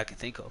Disney that I can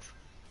think of.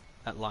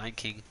 That Lion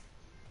King.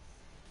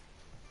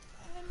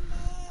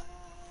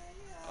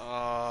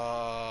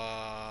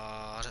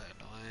 I don't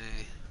know.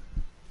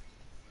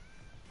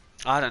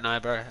 I don't know,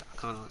 bro. I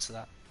can't answer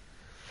that.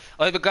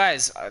 Oh, but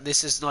guys,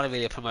 this is not a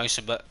video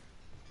promotion, but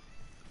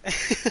I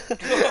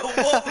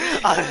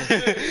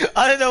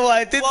don't know why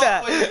I did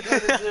that. What were you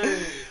gonna do?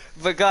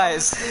 But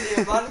guys,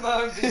 I'm minding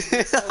my own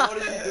business. So what are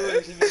you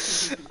doing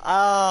to me?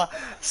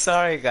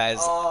 sorry guys.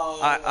 Oh,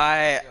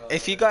 I God.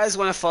 if you guys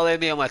want to follow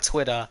me on my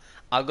Twitter,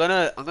 I'm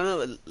gonna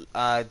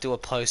do a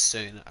post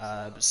soon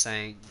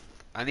saying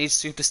I need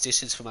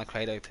superstitions for my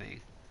crate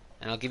opening,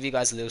 and I'll give you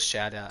guys a little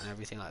shout out and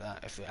everything like that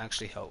if it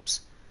actually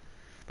helps.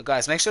 But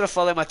guys, make sure to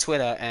follow my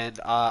Twitter, and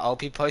I'll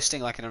be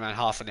posting like in around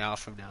half an hour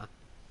from now.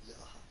 Yeah,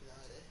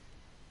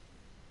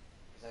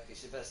 exactly.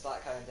 So you better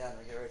start cutting down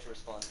and get ready to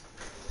respond.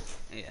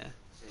 Yeah.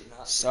 So you're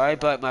not- Sorry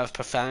about my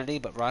profanity,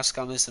 but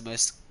Ricegum is the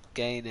most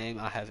gay name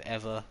I have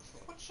ever.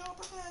 What's your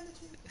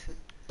profanity?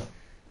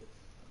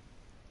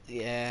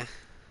 Yeah.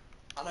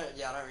 I don't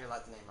really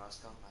like the name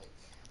Rascal.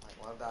 Like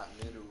what about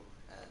Noodle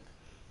and?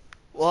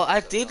 Well, I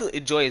did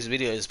enjoy his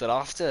videos, but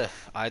after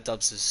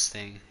iDubbbz's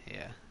thing,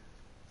 yeah.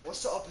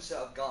 What's the opposite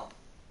of gum?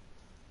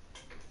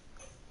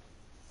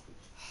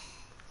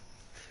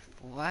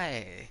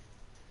 Why?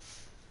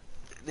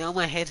 Now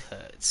my head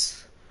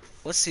hurts.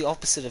 What's the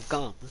opposite of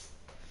gum?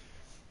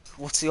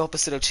 What's the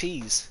opposite of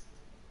cheese?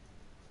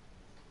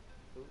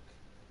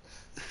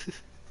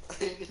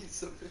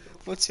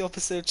 What's the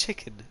opposite of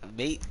chicken?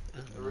 Meat?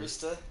 A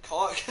rooster?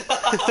 Cock?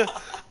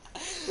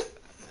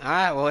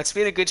 Alright, well, it's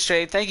been a good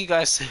stream. Thank you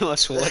guys so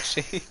much for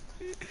watching.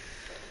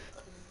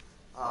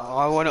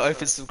 I want to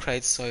open some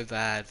crates so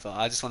bad, but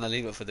I just want to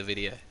leave it for the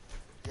video.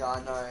 Yeah,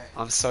 I know.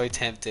 I'm so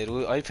tempted.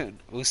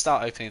 We'll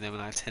start opening them in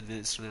like 10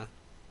 minutes from now.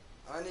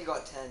 I only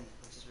got 10,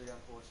 which is really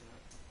unfortunate.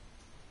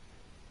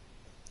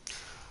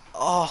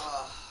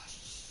 Oh,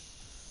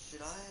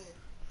 Should I?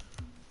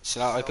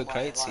 should I open sell my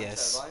crates? line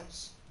Yes.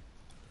 turbines?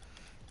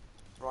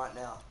 Right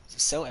now.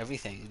 Sell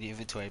everything in your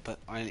inventory, but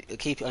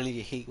keep only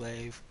your heat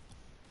wave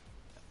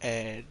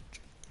and.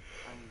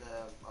 And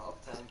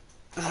Octane.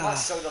 I might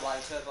sell the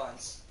line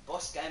turbines.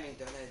 Boss Gaming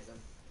donated them.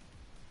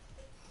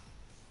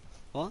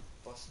 What?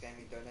 Boss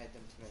Gaming donated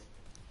them to me.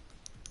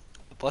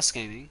 Boss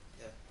Gaming?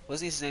 Yeah.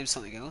 Wasn't his name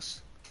something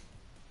else?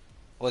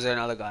 Or was there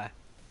another guy?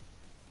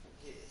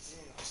 Yeah, it's in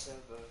the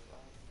server.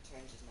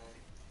 Changed his name.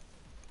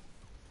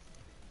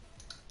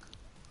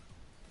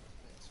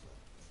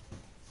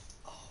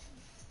 Oh.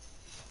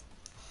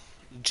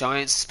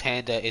 Giant's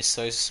panda is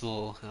so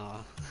small.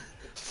 Oh.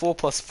 4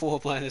 plus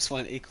 4 minus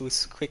 1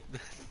 equals quick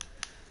math.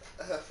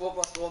 4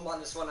 plus 4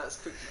 minus 1, that's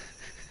quick.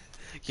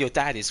 Your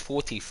dad is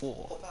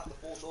 44. Pop out the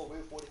 4 door,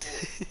 we're 44.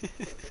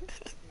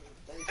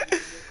 Thank you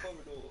for the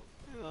corridor.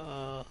 Oh.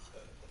 Oh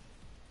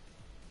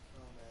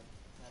man,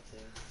 that's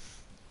it.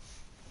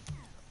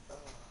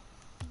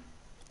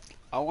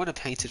 I want a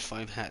painted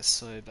foam hat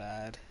so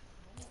bad.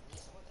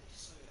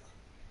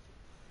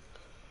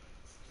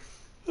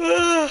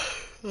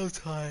 I'm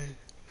tired.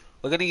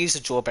 We're gonna use the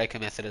jawbreaker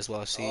method as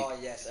well. See, Oh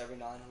yes, every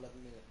 9-11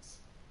 minutes.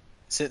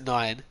 is it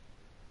 9?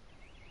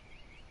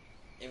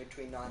 In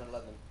between 9 and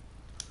 11.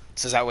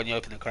 So is that when you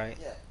open the crate?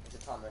 Yeah, it's a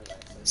timer anyway.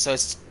 So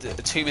it's a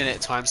 2 minute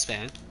time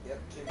span. Yep,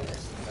 2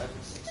 minutes. Open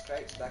 6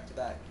 crates back to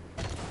back.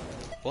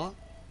 What?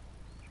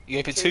 You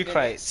open 2 two minutes,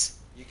 crates?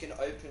 you can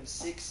open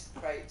 6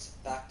 crates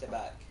back to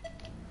back.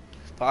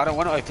 But I don't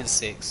want to open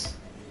 6.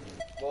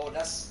 Well,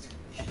 that's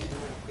if you do it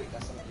quick.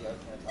 That's something you open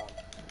at a time.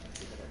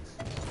 2 minutes.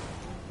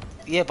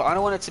 Yeah, but I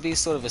don't want it to be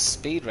sort of a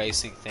speed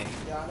racing thing.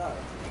 Yeah, I know.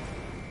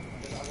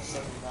 I'm just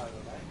letting you know,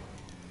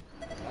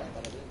 Okay,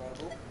 that'll be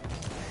notable.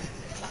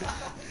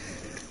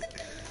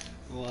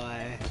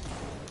 Why?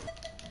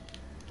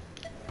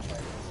 I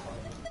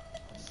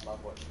just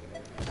love watching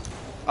it.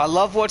 I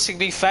love watching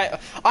me fail.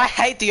 I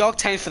hate the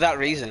Octane for that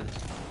reason.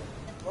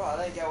 Bro, I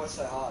don't get what's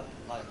so hard.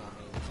 Like,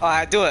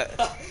 Alright, do it.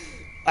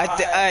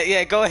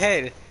 Yeah, go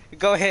ahead.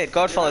 Go ahead.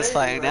 Godfather's ready?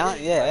 playing You now.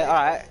 ready? Yeah, Ready?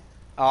 alright.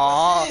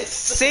 Oh, What's this?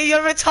 see, you're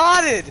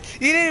retarded.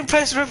 You didn't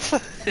press reply.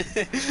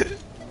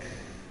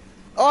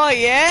 Oh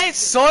yeah, it's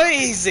so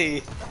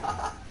easy.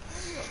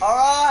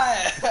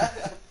 Alright!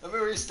 Let me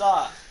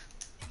restart.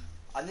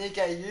 I need to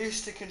get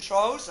used to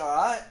controls,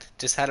 alright?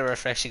 Just had a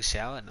refreshing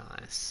shower.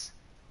 Nice.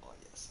 Oh,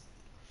 yes.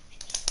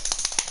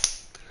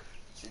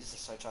 See, this is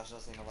so trash,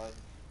 this thing alone.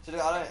 So,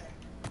 dude, I don't.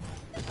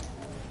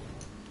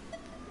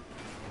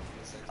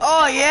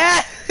 Oh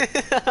yeah.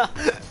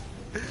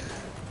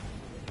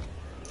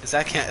 Does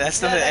that count?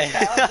 That's not Yeah, an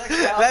that counts, that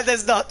counts. That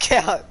does not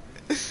count.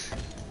 Wait,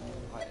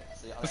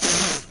 see, I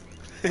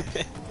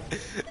don't.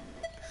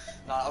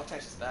 No,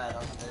 Octane's just bad.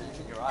 You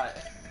think you're right.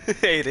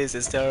 It is.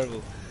 It's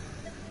terrible.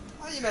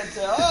 How are you meant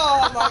to?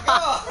 Oh my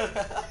god!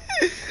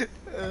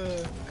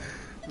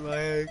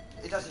 Like.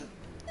 It doesn't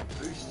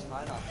boost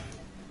either.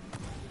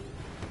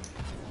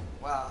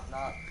 Wow,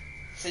 no.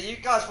 So you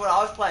guys thought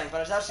I was playing, but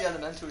it's actually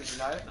elementals, you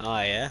know?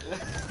 Oh yeah.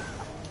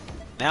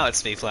 Now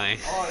it's me playing.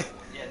 Oh,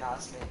 yeah, no,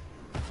 it's me.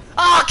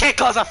 Oh, okay,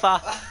 cause I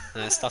far.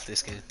 No, stop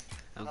this game.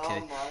 I'm Oh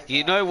kidding. my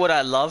You God. know what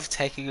I love?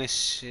 Taking a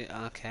shit.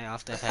 Okay,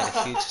 after I've had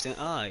a huge stint.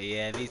 Oh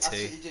yeah, me That's what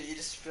too. you do. You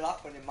just split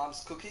up when your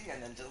mum's cooking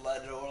and then just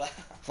let it all out.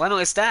 Why not?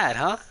 It's dad,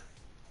 huh?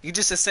 You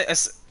just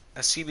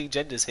assuming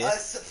genders here.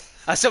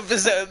 Ah.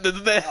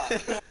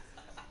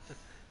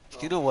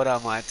 You know what I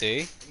might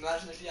do?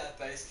 Imagine if you had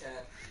base camp.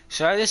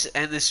 Should I just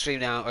end the stream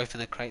now and open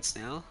the crates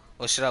now?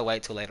 Or should I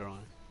wait till later on?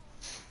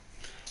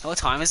 Oh, what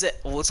time is it?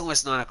 Oh, it's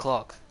almost 9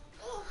 o'clock.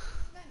 Oh,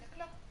 9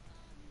 o'clock.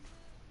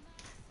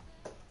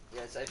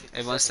 Yeah, it's 8:57.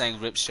 Everyone's saying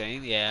rip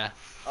stream, yeah.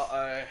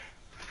 Uh-oh.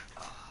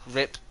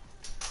 Rip.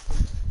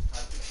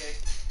 Okay.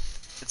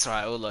 It's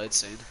alright, we'll load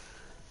soon.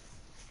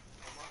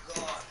 Oh my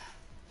god.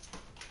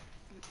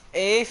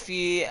 If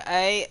you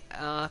ate, I'm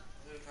gonna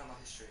look at my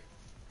history.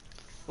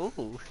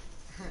 ooh.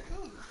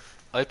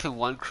 Open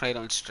one crate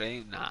on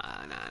stream? Nah.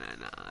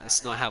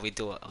 That's not how we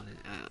do it on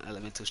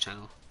Elemental's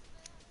channel.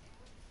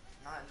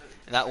 No, look.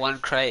 That one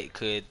crate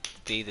could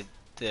be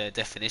the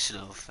definition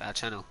of our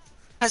channel.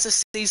 Has a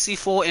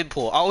CC4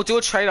 import. I will do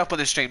a trade up on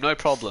the stream, no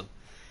problem.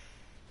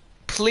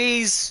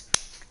 Please,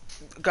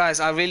 guys,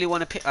 I really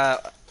want to pick.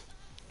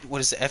 What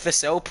is it?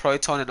 FSL,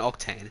 Proton, and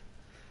Octane.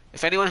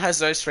 If anyone has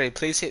those 3,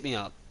 please hit me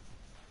up.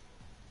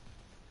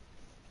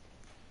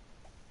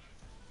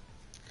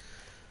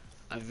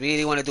 I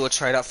really want to do a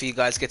trade up for you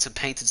guys, get some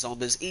painted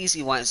zombies,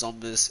 easy white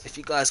zombies. If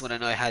you guys want to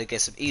know how to get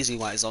some easy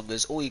white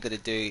zombies, all you got to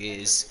do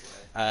is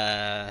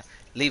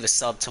leave a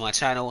sub to my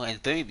channel,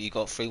 and boom, you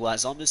got 3 white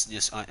zombies in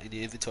your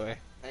inventory.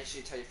 Make sure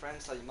you tell your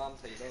friends, tell your mum,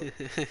 tell your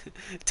dog.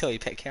 Tell your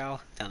pet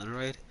cow down the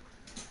road.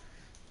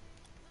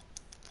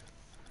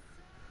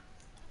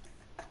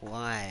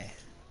 Why?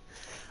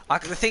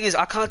 The thing is,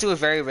 I can't do a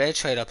very rare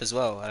trade up as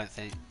well, I don't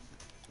think.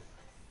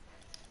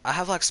 I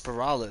have like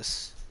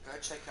Spiralis. Go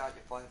check out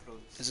your fire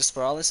floors. Is a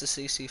Spiralis a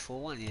CC4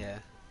 one? Yeah.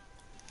 And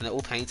they're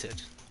all painted.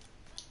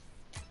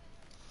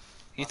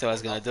 You thought I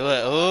was gonna do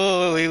it.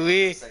 Oh, I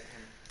wee. was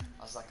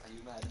like, are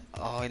you mad?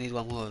 Oh, I need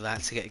one more of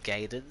that to get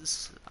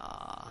Gaydens.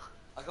 Ah.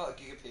 I got a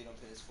Gigapede on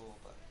PS4,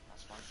 but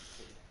that's my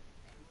Gigapede.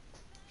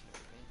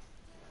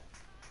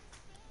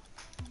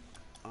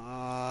 You know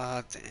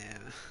Ah, damn. what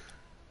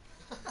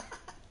I mean?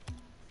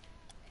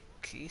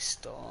 Can you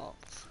stop?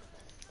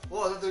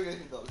 What? I'm not doing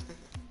anything though.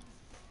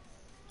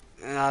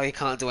 No, we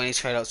can't do any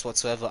trade ups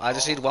whatsoever. I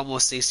just need one more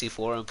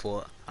CC4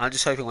 import. I'm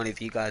just hoping one of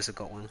you guys have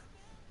got one.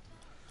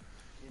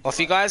 Or if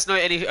you guys know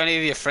any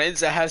of your friends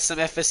that have some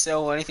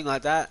FSL or anything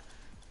like that,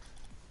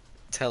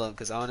 tell them,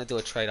 because I want to do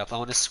a trade up. I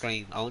want to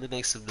scream. I want to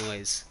make some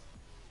noise.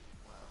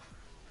 Wow.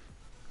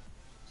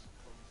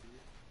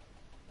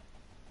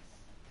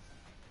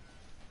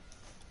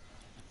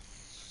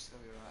 It's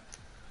gonna be alright.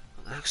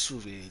 I'm actually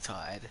really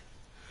tired.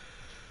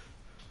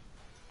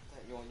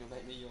 Don't yawn, you'll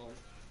make me yawn.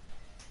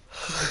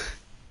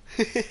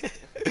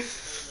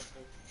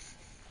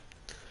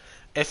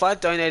 If I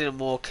donated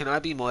more, can I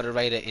be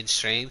moderator in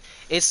stream?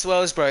 It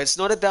swells, bro. It's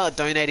not about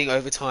donating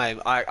over time.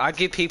 I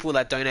give people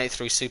that donate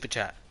through super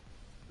chat,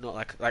 not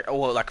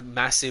like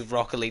massive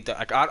Rocket League.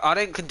 I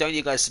don't condone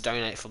you guys to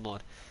donate for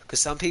mod, because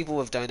some people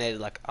have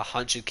donated like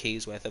 100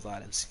 keys worth of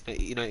items.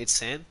 You know, it's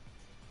Sam,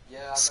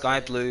 Yeah, I Sky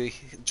remember Blue,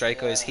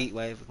 Draco's Yeah.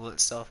 Heatwave, and all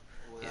that stuff.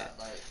 all Yeah. that,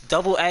 like,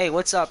 Double A,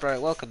 what's up, bro?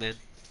 Welcome, man.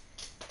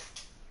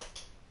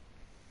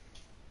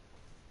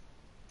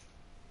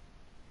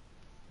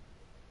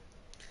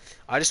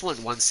 I just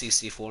want one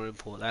CC4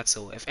 import, that's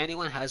all. If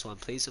anyone has one,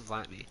 please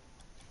invite me.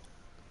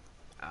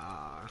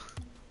 Uh,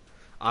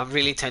 I'm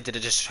really tempted to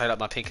just trade up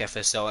my pink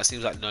FSL. It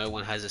seems like no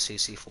one has a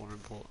CC4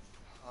 import.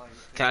 Oh, you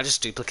Can I could.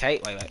 just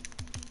duplicate? Wait.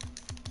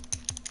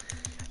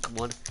 Come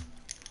on.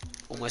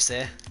 Almost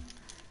there.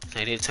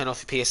 I need to turn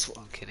off your PS4.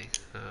 I'm kidding.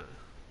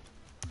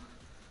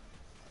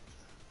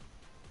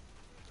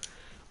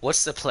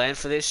 What's the plan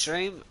for this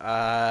stream?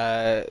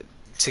 To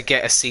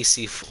get a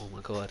CC4. Oh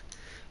my god.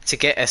 To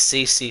get a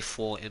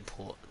CC4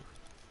 import.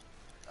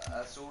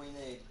 That's all we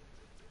need.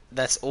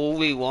 That's all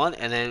we want,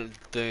 and then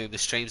boom, the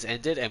stream's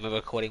ended, and we're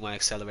recording my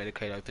accelerated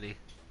crate opening.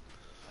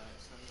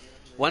 It's not the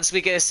end. Once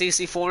we get a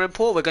CC4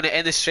 import, we're going to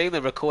end the stream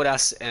and record our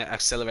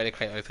accelerated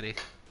crate opening.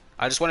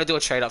 I just want to do a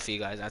trade up for you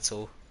guys, that's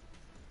all.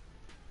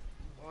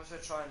 What was I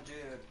trying to do?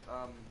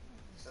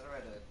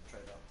 Accelerator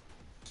trade up.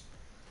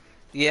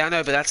 Yeah, I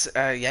know, but that's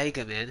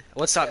Jaeger, man.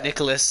 What's up, Yeah.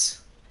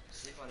 Nicholas?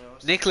 See if I know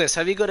what's Nicholas,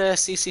 have you got a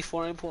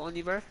CC4 import on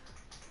you, bro?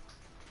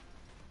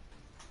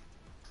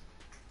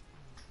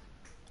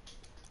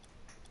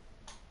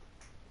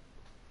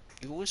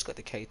 You've always got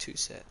the K2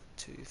 set.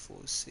 2, 4,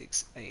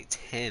 6, 8,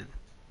 10.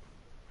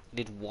 You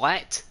need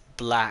white,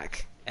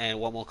 black, and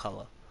one more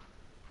color.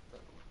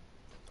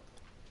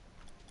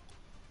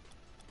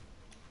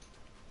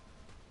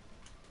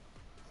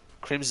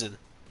 Crimson.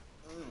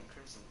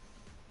 Crimson.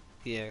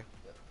 Yeah. Yep.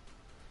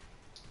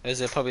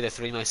 Those are probably the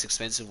 3 most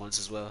expensive ones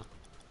as well.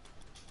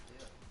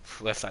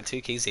 Yep. Worth like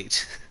 2 keys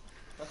each.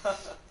 Not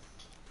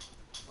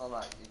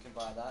like you can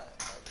buy that.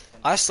 Like,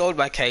 I sold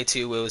my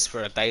K2 wheels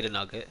for a beta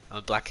nugget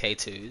on black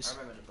K2s.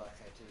 I remember the black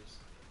K2s.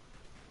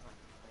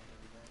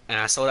 And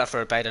I sold that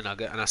for a beta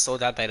nugget, and I sold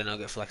that beta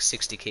nugget for like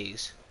 60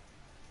 keys.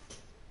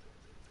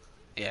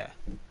 Yeah.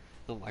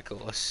 Oh my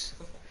gosh.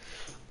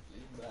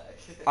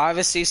 I have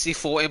a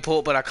CC4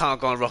 import, but I can't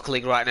go on Rocket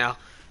League right now.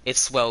 It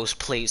swells,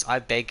 please. I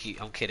beg you.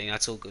 I'm kidding.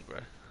 That's all good, bro.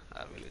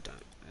 I really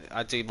don't.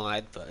 I do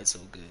mind, but it's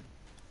all good.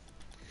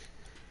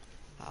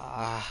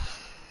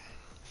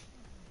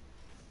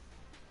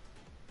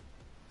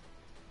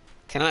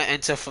 Can I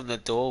enter from the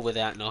door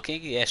without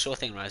knocking? Yeah, sure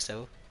thing, Rise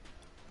Devil.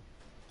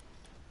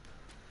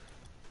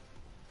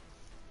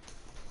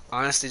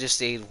 I honestly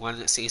just need one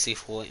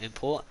CC4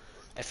 import.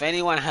 If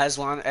anyone has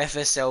one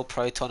FSL,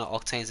 Proton, or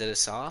Octane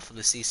ZSR from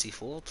the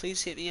CC4,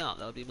 please hit me up.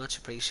 That would be much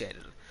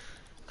appreciated.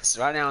 Because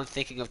right now I'm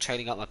thinking of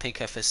trading up my pink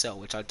FSL,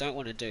 which I don't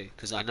want to do,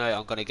 because I know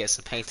I'm going to get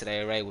some painted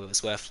ARA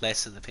wheels worth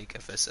less than the pink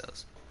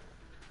FSLs.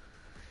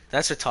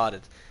 That's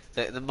retarded.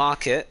 The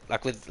market,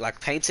 like with like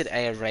painted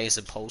ARAs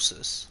and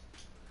pulses.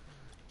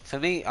 For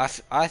me, I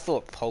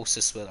thought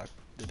pulses were like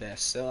the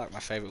best. They're like my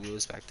favorite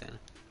wheels back then.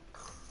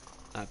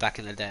 Back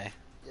in the day.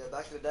 Yeah,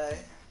 back in the day.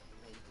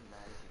 Yeah, you can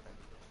mad if you back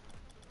in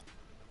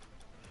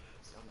the day.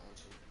 Still mad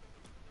too.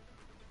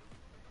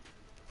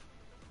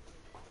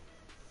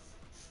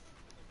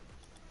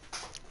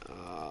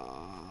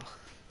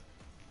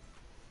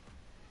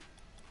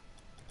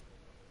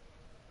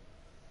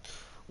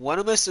 One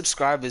of my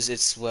subscribers, it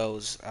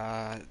swells.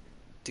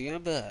 Do you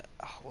remember?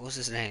 What was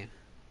his name?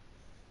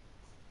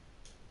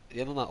 Do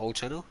you remember my old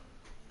channel?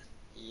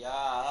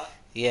 Yeah.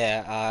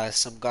 Yeah,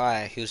 some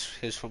guy. He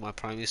was from my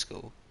primary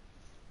school,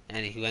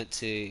 and he went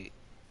to.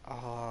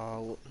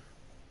 Oh,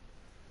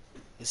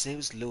 his name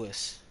was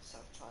Lewis.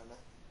 South China.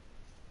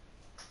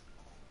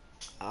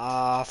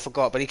 I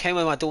forgot. But he came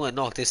at my door and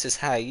knocked. He says,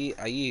 "Hey,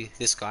 are you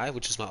this guy?"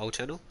 Which is my old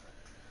channel.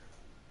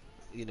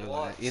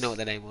 What? You know what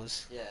the name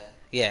was. Yeah.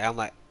 Yeah, I'm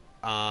like,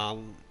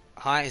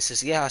 hi. He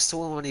says, yeah, I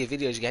saw in one of your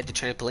videos you had the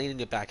trampoline in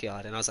your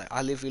backyard, and I was like,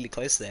 I live really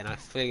close there, and I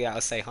figured out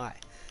I'd say hi.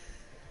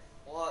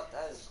 What?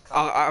 That is.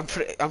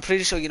 I'm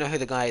pretty sure you know who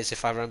the guy is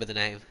if I remember the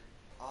name.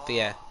 Oh. But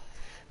yeah,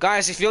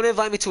 guys, if you want to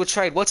invite me to a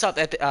trade, what's up,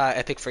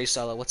 Epic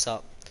Freestyler? What's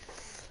up?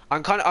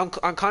 I'm kind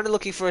of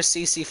looking for a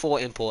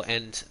CC4 import,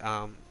 and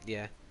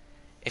yeah.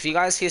 If you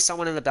guys hear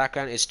someone in the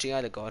background, it's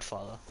GI the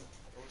Godfather.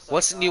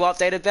 What's the new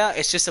update about?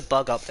 It's just a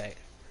bug update,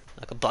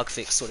 like a bug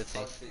fix sort of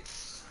thing. Bug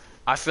fix.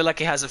 I feel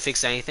like it hasn't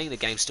fixed anything. The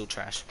game's still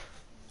trash.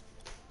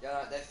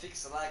 Yeah, they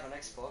fixed the lag on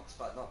Xbox,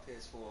 but not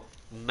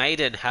PS4.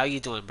 Maiden, how you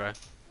doing, bro?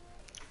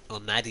 Or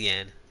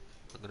Madian.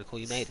 I'm gonna call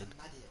you Maiden.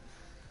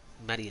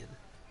 Madian.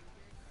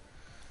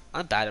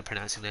 I'm bad at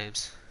pronouncing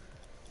names.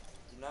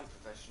 You know I'm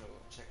professional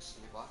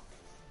Czech-Slovak.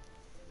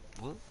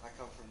 What? I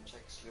come from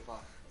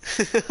Czech-Slovak.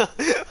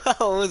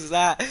 What was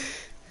that?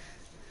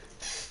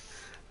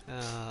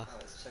 Oh,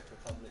 it's Czech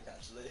Republic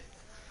actually.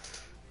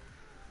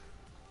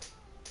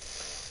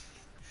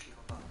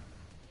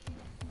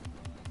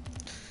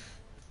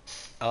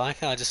 I like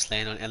how I just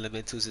land on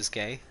elementals is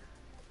gay.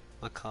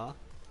 My car.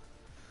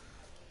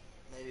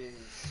 Maybe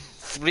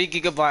 3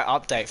 GB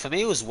update. For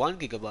me it was 1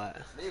 GB.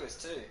 me it was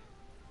 2.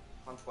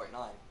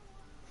 1.9.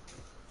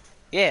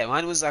 Yeah,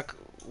 mine was like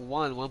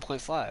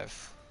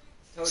 1.5.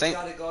 Told Same. you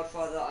how the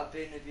Godfather I've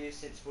been with you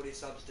since 40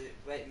 subs.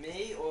 Wait,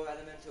 me or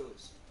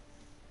Elementals?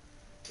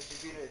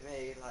 If you've been with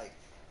me, like...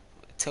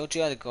 Told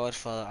you I the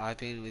Godfather, I've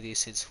been with you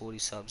since 40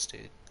 subs,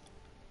 dude.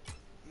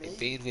 Me?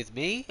 Been with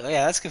me? Oh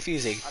yeah, that's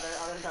confusing. I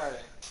don't know.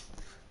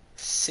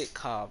 Sick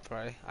car,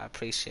 bro. I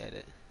appreciate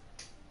it.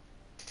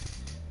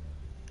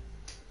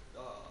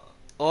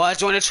 Oh, I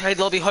joined a trade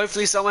lobby.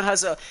 Hopefully someone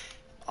has a...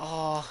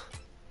 Oh,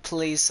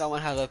 please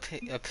someone have a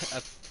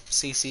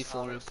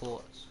CC4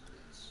 import.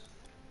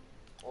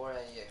 Or a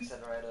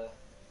accelerator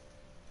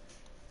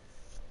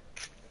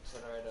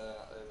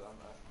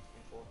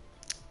import.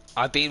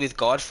 I've been with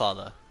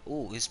Godfather.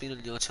 Ooh, he's been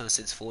on your channel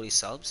since 40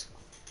 subs.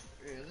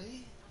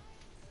 Really?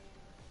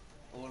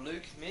 Or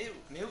Luke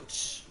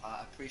Milch.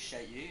 I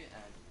appreciate you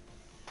and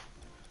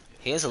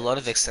He has a lot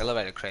of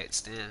accelerator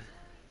crates, damn.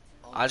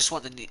 I just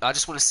want a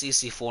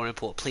CC4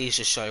 import. Please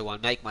just show one.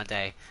 Make my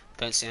day.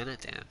 Don't see on it,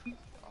 damn. I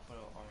put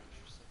it orange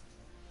or something.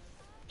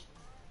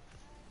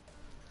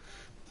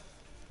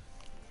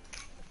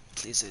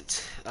 Please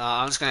don't.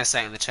 I'm just gonna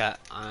say it in the chat.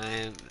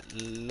 I'm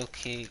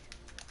looking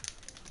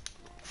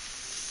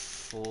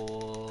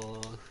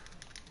for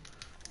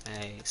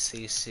a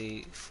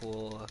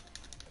CC4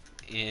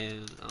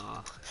 in.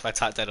 Oh, if I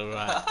type that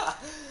alright. Oh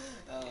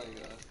my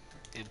god.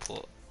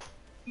 Import.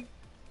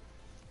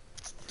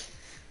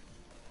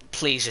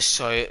 Please just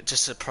show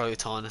just a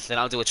proton. Then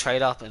I'll do a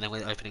trade up, and then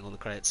we're opening all the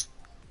crates.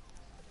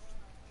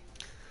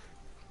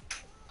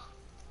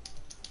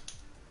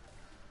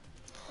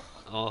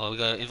 Oh, we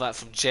got an invite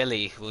from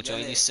Jelly. We'll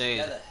join you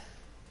soon.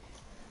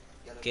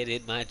 Get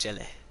in my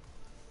jelly.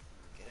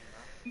 Get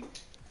in, man.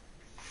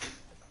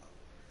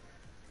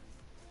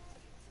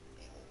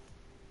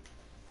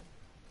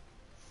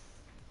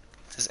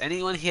 Does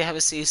anyone here have a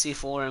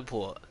CC4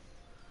 import?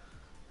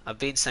 I've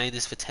been saying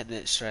this for 10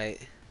 minutes straight.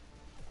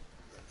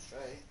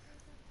 Straight.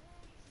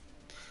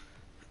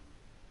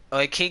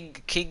 Oh, King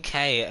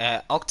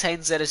K, Octane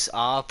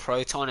ZSR,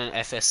 Proton, and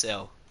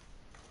FSL.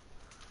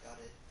 Got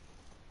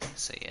it.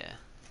 So yeah.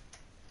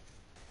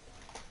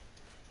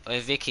 Oh,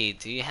 Vicky,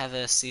 do you have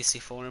a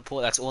CC4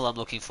 import? That's all I'm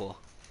looking for.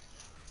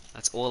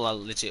 That's all I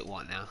legit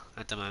want now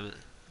at the moment.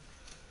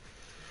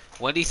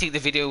 When do you think the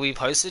video will be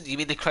posted? You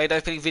mean the crate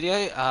opening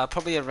video?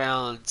 Probably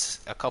around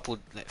a couple,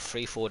 like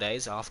 3-4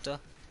 days after,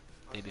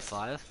 maybe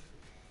 5.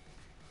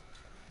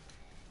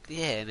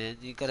 Yeah, man,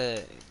 you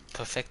gotta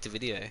perfect the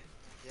video. Yeah,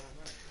 I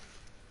know.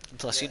 And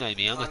plus, Yeah, you know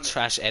me, I'm a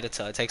trash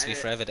editor. It takes me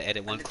forever to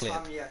edit one clip.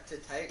 And the time you have to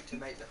take to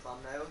make the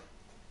thumbnail.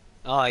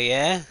 Oh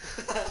yeah.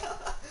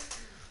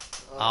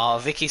 Oh, Oh,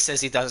 Vicky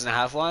says he doesn't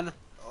have one.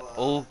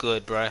 All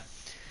good, bro.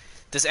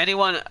 Does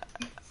anyone?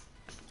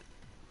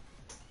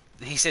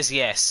 He says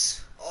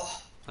yes.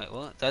 Oh. Wait,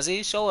 what? Does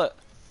he? Show it.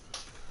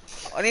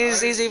 I need a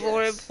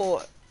CC4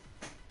 import.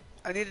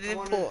 I need an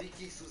import.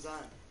 Vicky Suzanne.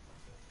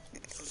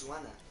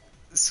 Suzanna.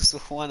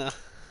 Suswana.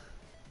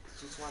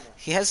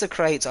 He has the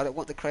crates. I don't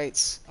want the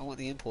crates. I want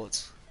the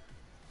imports.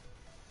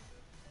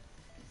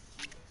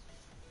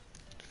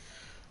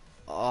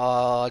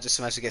 Oh, just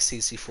imagine to get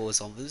CC4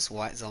 zombies,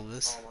 white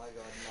zombies. Oh my god,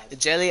 imagine.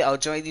 Jelly, I'll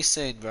join you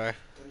soon, bro.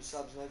 20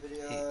 subs my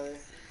video. Everybody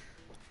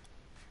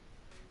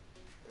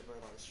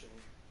like the stream.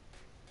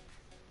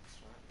 That's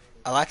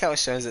right. I like how it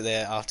shows it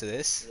there after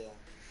this.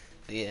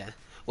 Yeah. Yeah.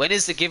 When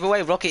is the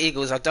giveaway? Rocket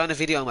Eagles, I've done a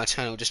video on my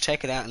channel. Just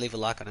check it out and leave a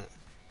like on it.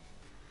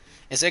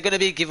 Is there going to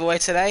be a giveaway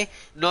today?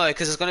 No,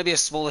 because it's going to be a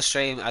smaller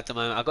stream at the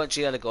moment. I got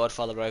Gio the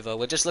Godfather over.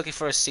 We're just looking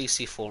for a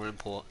CC4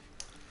 import.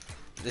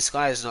 This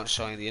guy is not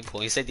showing the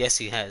import. He said yes,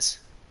 he has.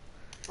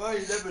 Well,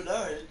 you never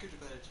know. It could have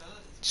been a chance.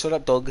 Shut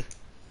up, dog.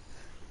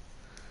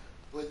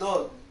 We're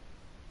dog.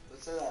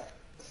 Let's say that.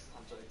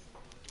 I'm joking.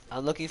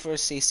 I'm looking for a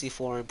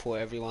CC4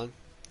 import, everyone.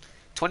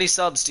 20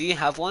 subs. Do you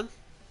have one?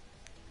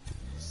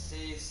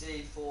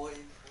 CC4 import.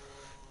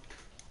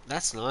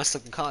 That's nice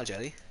looking car,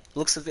 Jelly.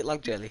 Looks a bit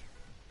like Jelly.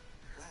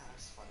 Wow,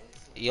 that's funny.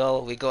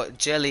 Yo, we got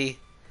Jelly.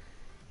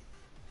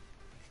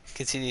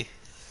 Continue.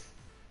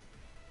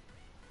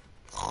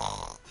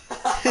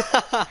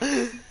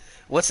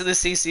 What's in the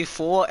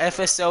CC4?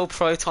 FSL,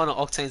 Proton,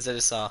 or Octane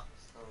ZSR?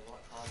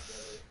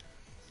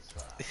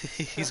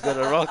 He's got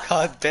a rock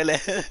hard belly.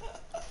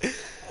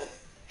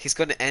 He's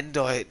got an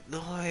endoid.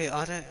 No,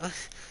 I don't.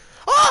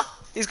 Oh!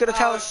 He's got a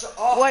power.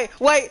 Oh.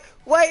 Wait!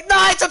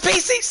 No, it's a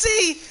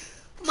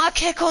PCC! My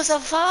kid goes so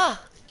far.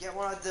 Get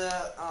one of the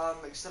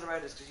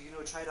accelerators because you can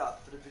do a trade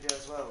up for the video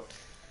as well.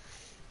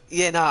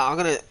 Yeah, no, I'm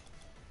gonna.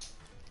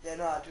 Yeah,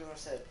 no, I do what I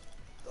said.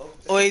 Oh.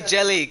 Oi,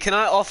 Jelly, can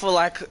I offer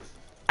like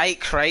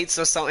 8 crates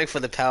or something for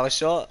the power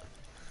shot?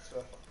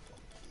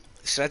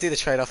 Should I do the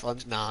trade off on?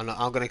 No,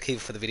 I'm gonna keep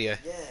it for the video.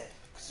 Yeah,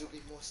 because there'll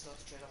be more stuff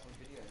to trade up on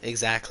video.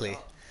 Exactly.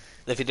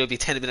 The video will be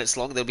 10 minutes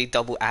long. There'll be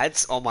double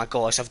ads. Oh my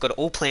gosh, I've got it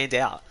all planned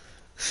out.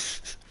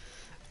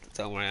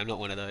 Don't worry, I'm not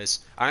one of those.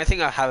 I don't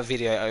think I have a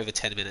video over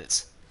 10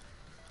 minutes.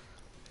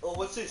 Oh,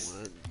 what's this?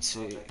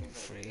 1, 2,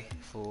 3,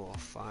 4,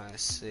 5,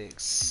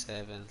 6,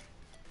 7,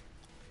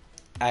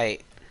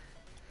 8.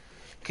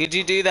 Could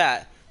you do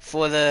that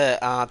for the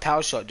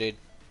power shot, dude?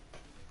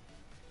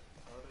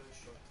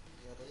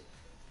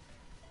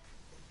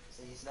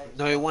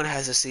 No one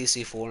has a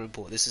CC4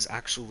 import. This is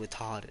actual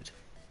retarded.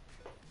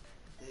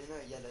 Do you know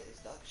yellow is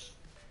Dutch?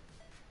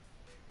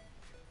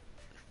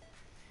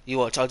 You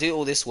watch, I'll do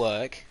all this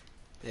work.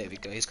 There we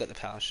go, he's got the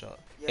power shot.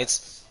 Yes.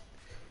 It's...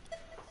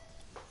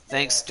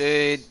 Thanks,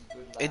 dude.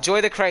 Enjoy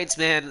the crates,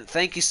 man.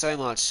 Thank you so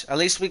much. At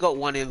least we got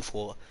one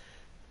import.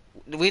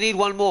 We need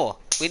one more.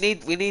 We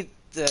need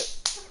the...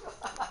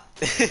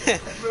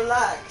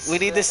 Relax. We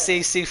need the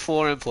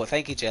CC4 import.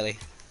 Thank you, Jelly.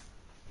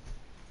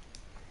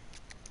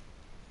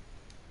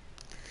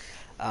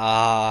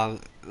 I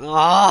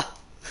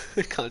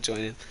can't join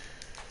him.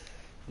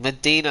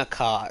 Medina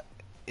cart.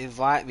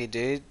 Invite me,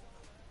 dude.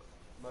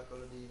 Michael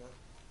Medina.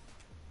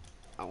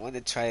 I want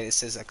to try it. It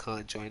says I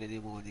can't join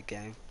anymore in the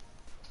game.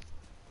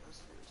 That's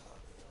a bit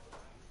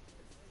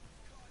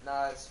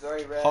retarded. No, it's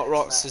very rare. Hot it's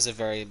Rocks not. is a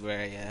very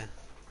rare, yeah.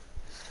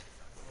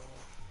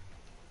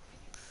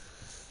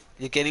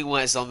 You're getting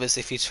white zombies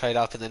if you trade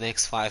up in the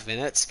next 5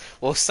 minutes.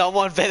 Well,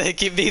 someone better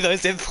give me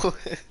those info.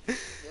 Yeah.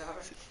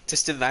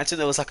 Just imagine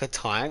there was like a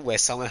time where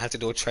someone had to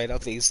do a trade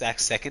up the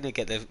exact second to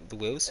get the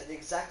wheels. At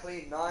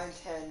exactly 9:10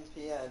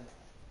 p.m.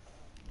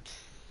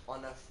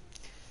 on a.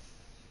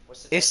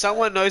 What's the If date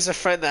someone today? knows a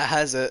friend that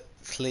has it,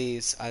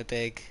 please, I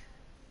beg.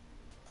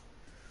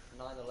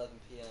 9:11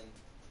 p.m.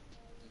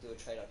 You do a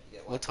trade up, you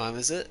get one. What time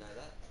is it? You know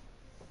that?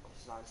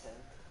 It's 9:10.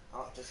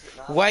 Oh, just hit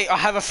 9. Wait, I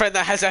have a friend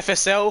that has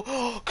FSL.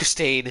 Oh,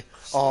 Christine.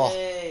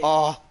 Yay.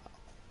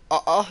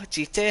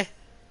 GT.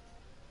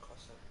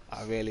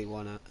 I really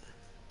wanna.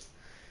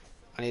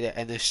 I need to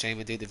end this stream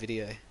and do the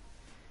video.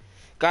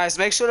 Guys,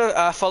 make sure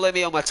to follow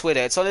me on my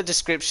Twitter. It's on the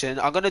description.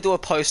 I'm going to do a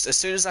post as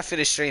soon as I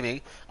finish streaming.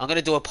 I'm going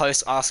to do a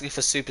post asking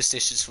for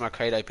superstitions for my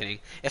crate opening.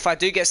 If I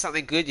do get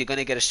something good, you're going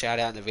to get a shout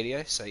out in the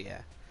video. So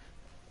yeah.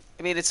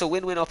 I mean, it's a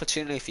win-win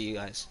opportunity for you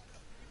guys.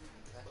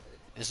 Exactly.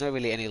 There's not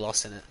really any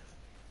loss in it.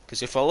 Because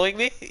you're following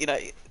me? You know,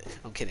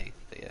 I'm kidding.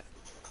 But yeah.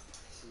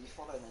 So you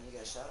follow and then you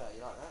get a shout out.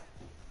 You like that?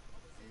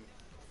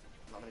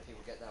 Not many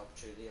people get that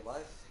opportunity in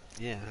life.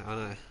 Yeah, I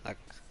know. Like,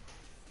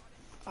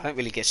 I don't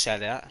really get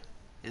shouted out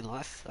in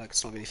life. Like,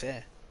 it's not really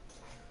fair.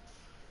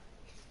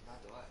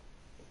 Neither do I.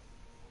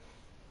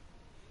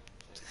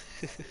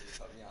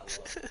 Fuck me out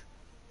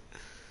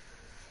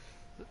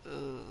a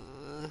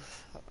lot.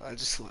 I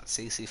just want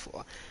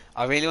CC4.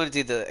 I really want to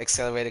do the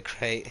accelerated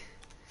crate.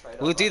 Trade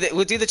up, We'll do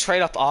right? the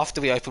trade up after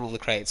we open all the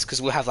crates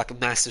because we'll have like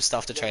massive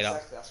stuff to trade up.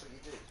 Exactly, that's what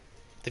you do.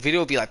 The video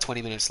will be like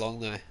 20 minutes long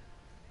though. Yeah,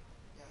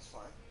 it's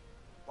fine.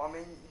 Well, I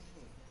mean,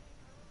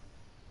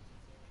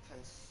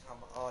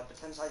 it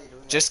depends how you're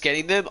doing Just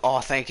getting them. Oh,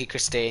 thank you,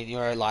 Christine.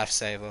 You're a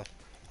lifesaver.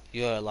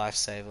 You're a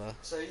lifesaver. it.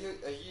 So are you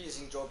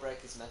using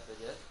Jawbreaker's method,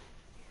 yeah?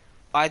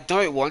 I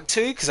don't want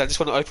to because I just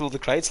want to open all the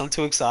crates. I'm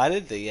too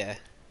excited. But yeah.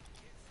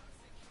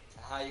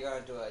 How are you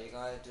going to do it? You're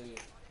going to do...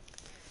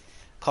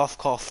 Cough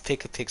cough.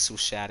 Pickapixel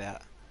shout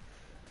out.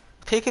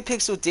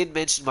 Pickapixel did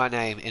mention my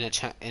name in a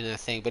chat in a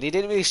thing, but he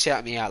didn't really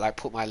shout me out. Like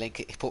put my link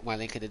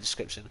in the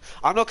description.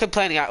 I'm not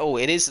complaining at all.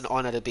 It is an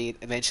honor to be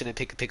mentioned in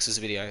Pickapixel's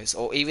videos,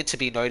 or even to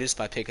be noticed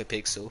by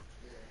Pickapixel,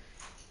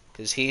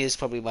 because he is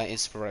probably my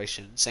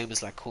inspiration. Same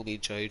as like call me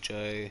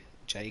Jojo,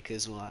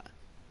 Jakers, and all that.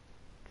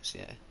 'Cause,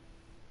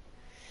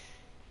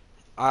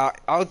 yeah.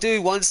 I'll do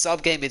one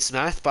sub game in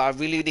Smath, but I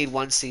really need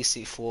one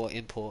CC4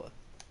 import.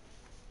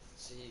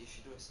 So you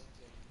should do a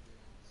something.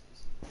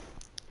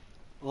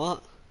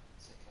 What?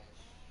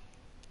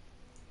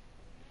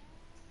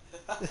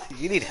 It's okay.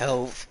 You need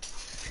help.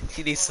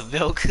 You need some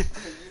milk. You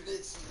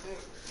need some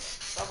milk.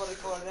 Somebody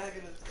call an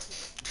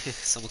ambulance.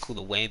 Someone call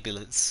the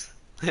ambulance.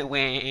 Wah.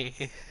 Why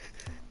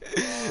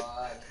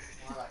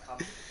that come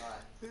to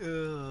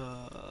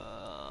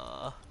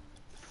the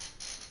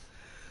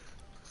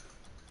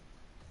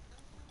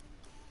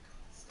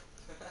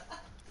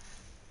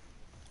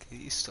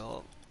Can you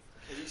stop?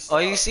 Can you Oh,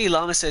 stop? you see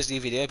Llama says new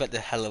video about the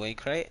Halloween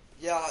crate?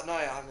 Yeah, no,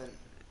 I haven't.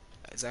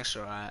 It's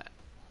actually alright.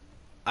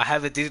 I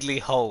have a diddly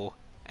hole,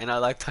 and I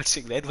like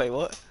touching lead. Wait,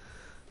 what?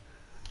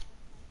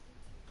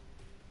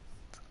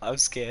 I'm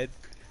scared.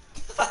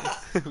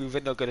 We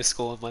would not go to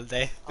school on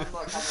Monday. I'm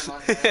not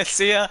coming Monday.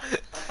 See ya.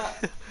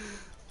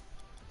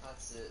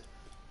 That's it.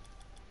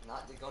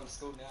 Not you're going to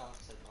school now.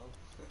 I said no.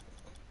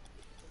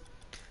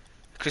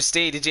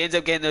 Christine, did you end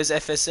up getting those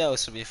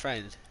FSLs from your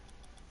friend?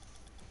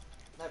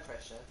 No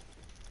pressure.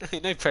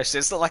 No pressure.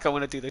 It's not like I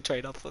want to do the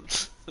trade up one.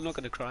 I'm not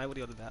gonna cry. What are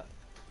you on about?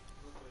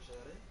 No pressure,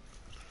 eh?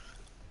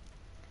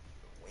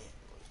 Wait,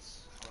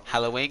 what's-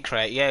 Halloween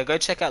crate. Yeah, go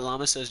check out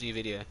Llama Sir's new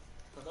video. I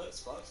know it's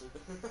sponsored.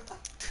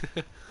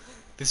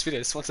 This video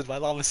is sponsored by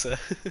Llama Sir.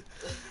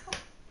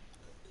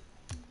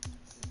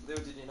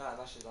 Little did you know, I'm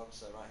actually an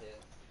officer right here.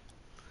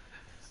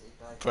 See,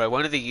 back. Bro,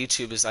 one of the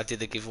YouTubers I did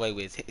the giveaway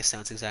with, it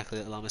sounds exactly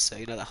like Llama Sir.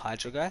 You know that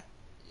Hydra guy?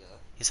 Yeah,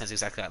 He sounds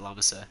exactly like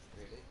Llama Sir.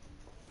 really?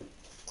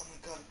 Oh my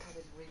god, cut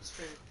it, read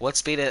stream.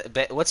 What's better?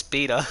 What's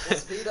better?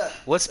 What's Peter?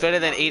 What's better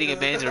than eating a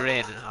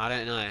mandarin? I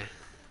don't know.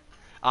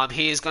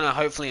 He is gonna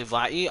hopefully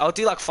invite you. I'll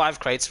do like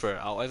 5 crates for it.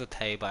 I'll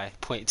overpay by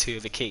 0.2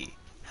 of a key.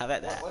 How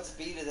about that? What's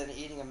better than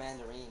eating a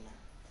mandarin? An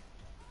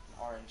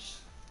orange.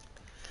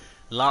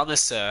 Llama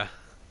Sir.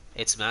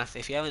 It's math.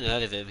 If you haven't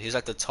heard of him, he's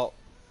like the top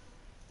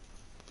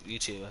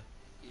YouTuber.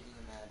 Eating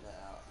a manda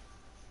out.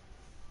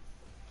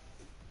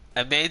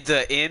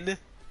 Amanda in,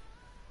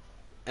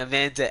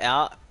 Amanda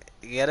out.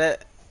 You get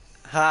it?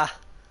 Ha,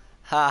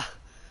 ha,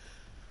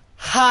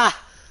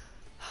 ha.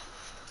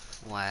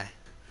 Why?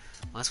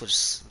 Might as well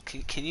just.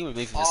 Can you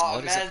remove this Oh,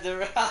 mod? Is it-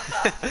 mandarin.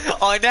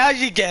 Oh, now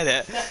you get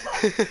it.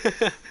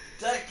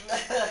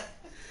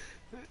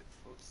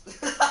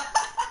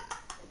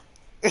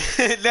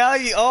 Now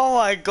you. Oh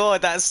my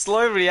god, that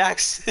slow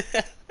reaction.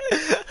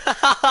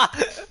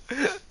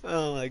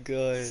 Oh my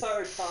god. So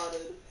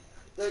retarded.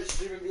 Don't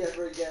stream me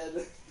ever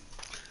again.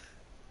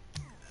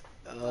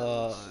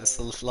 Oh, it's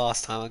the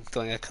last time I'm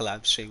doing a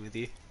collab stream with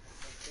you.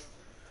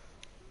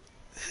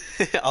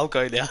 I'll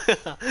go now.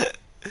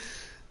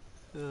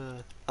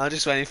 I'm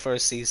just waiting for a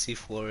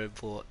CC4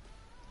 import.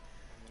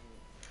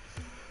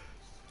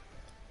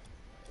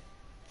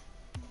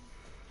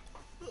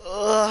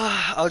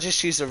 I'll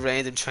just use a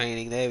random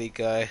training. There we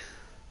go.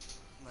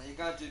 No, you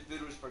gotta do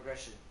Boodle's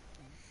progression.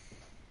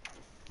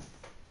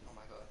 Oh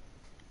my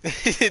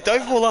god.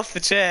 Don't fall off the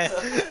chair.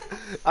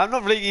 I'm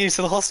not bringing you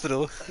to the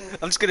hospital.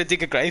 I'm just gonna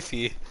dig a grave for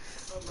you.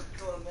 Oh my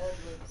god,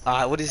 amendments.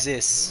 Alright, what is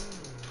this?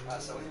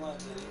 Alright, so what you wanna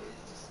do is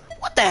just...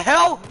 What the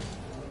hell?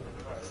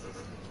 Christ,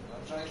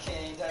 I'm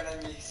joking, don't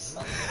let me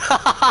suck.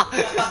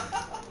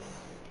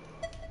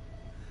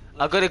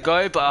 I gotta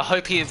go, but I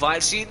hope he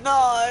invites you.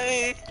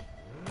 No!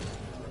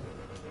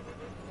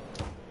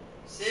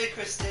 See you,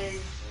 Christine.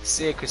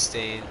 See ya,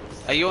 Christine.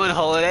 Are you on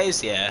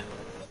holidays? Yeah.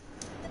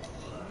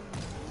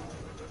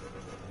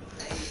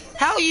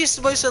 How are you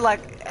supposed to,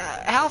 like,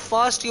 how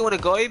fast do you want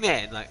to go,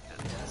 man? Like, Yeah,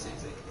 that's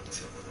easy.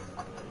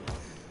 I'm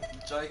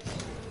joking.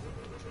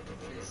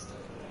 Please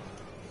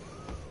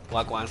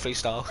don't. Wagwan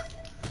freestyle.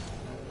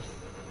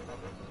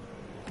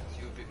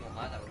 You were a bit more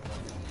high, that would've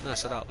worked. No,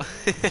 shut up.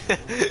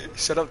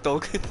 Shut up,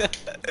 dog.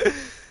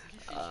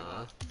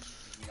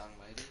 Young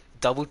lady.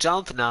 Double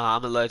jump? Nah,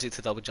 I'm allergic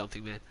to double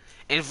jumping, man.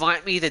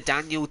 Invite me to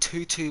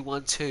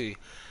Daniel2212.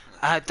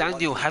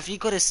 Daniel, have you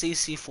got a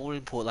CC4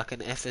 import like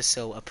an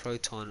FSL, a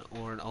Proton,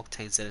 or an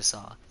Octane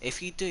ZSR?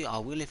 If you do, I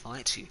will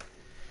invite you.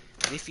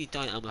 And if you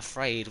don't, I'm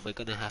afraid we're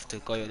gonna have to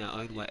go in our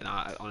own way.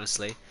 Nah,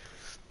 honestly.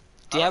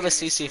 Do you have a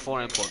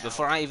CC4 import?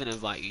 Before I even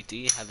invite you, do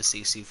you have a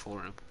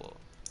CC4 import?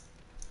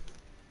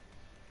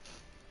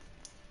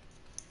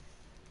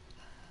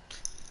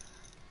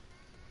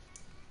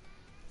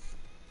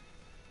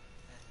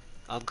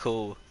 I'm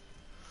cool.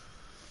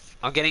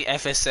 I'm getting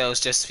FSLs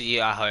just for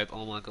you, I hope.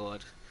 Oh my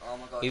god. Oh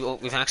my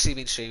god. We've actually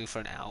been streaming for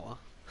an hour.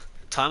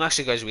 Time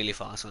actually goes really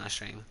fast when I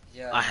stream.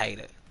 Yeah. I hate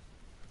it.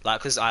 Like,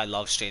 because I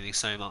love streaming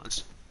so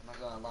much. I'm not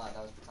gonna lie,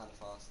 that was kind of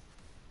fast.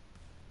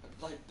 I'm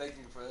like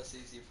begging for a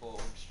CC4 on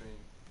stream.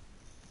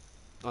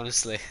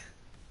 Honestly.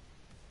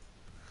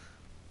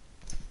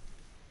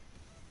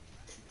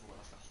 People were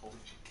like a whole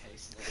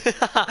case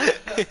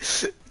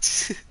now.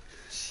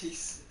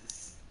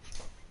 Jesus.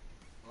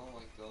 Oh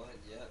my god,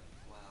 yep.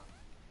 Wow.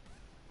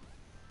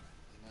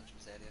 Imagine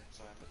Zadia.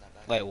 Sorry, I put that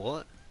back. Wait,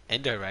 what?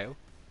 Endo rail?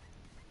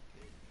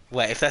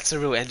 Wait, if that's a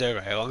real endo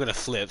rail, I'm gonna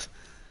flip.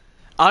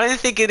 I don't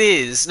think it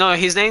is. No,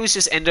 his name is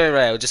just endo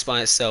rail, just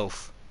by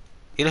itself.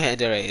 You know who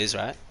endo rail is,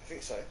 right? I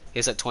think so. He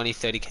has like 20,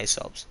 30k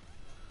subs.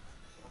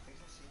 I think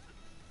I've seen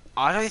it.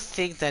 I don't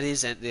think that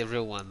is the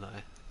real one,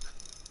 though.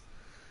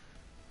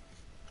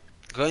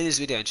 Go in this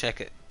video and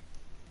check it.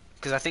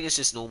 Because I think it's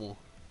just normal.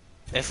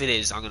 If it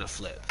is, I'm gonna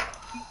flip.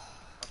 I'll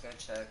go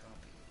check.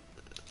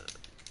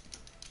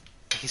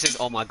 He says,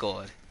 oh my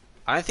god.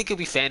 I don't think he'll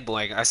be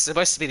fanboying. I'm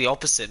supposed to be the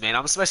opposite, man.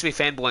 I'm supposed to be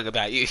fanboying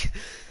about you.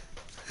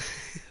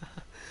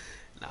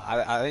 No,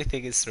 I don't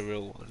think it's the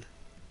real one.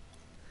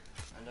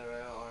 Under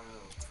or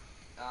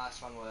ah, it's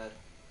one word.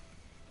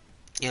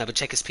 Yeah, but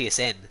check his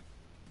PSN.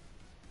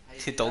 How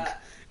you do Dog.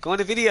 that? Go on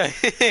the video.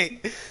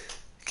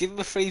 Give him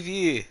a free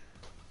view.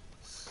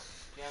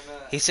 Yeah,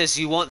 He says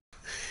you want...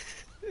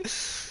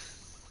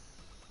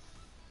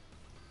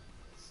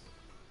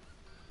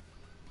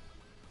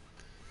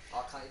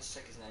 oh, can't you just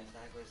check his name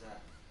tag? Where's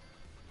that?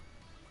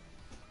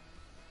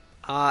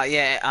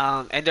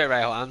 Yeah, Endo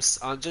Rail, I'm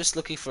just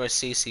looking for a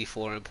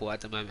CC4 import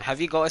at the moment.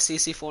 Have you got a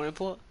CC4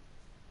 import?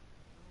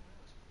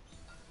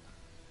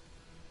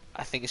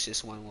 I think it's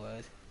just one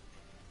word.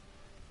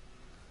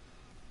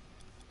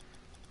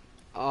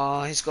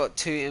 Oh, he's got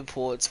 2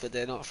 imports, but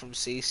they're not from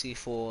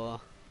CC4.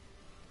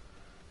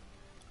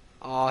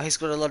 Oh, he's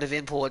got a lot of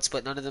imports,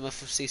 but none of them are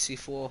from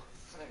CC4. I'm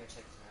gonna go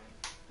check his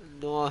name.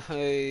 No. Small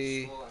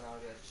and I'll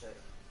be able to check.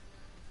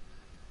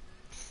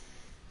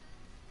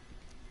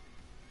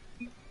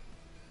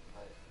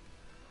 Right.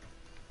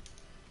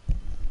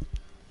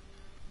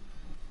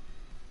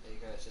 There you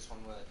go, it's just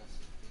one word. That's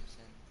what you were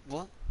saying.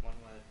 What? One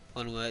word.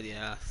 One word,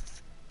 yeah.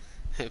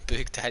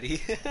 Boog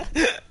Daddy.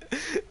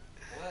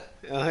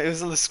 What? It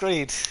was on the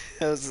screen.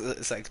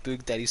 It's like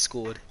Boog Daddy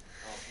scored.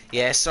 Oh,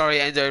 Yeah, sorry,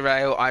 Endo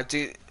Rail. I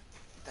don't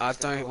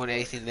want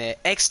anything there.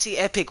 XT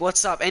Epic,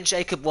 what's up? And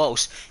Jacob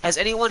Walsh. Has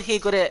anyone here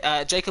got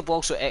a Jacob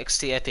Walsh or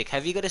XT Epic?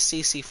 Have you got a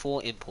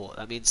CC4 import?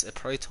 That means a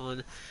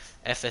Proton,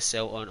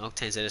 FSL, or an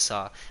Octane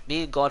ZSR.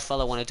 Me and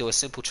Godfather want to do a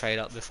simple trade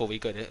up before we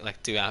go to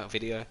do our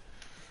video.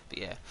 But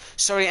yeah,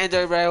 sorry,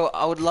 Endo Rail.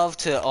 I would love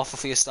to offer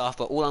for your stuff,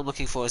 but all I'm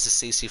looking for is a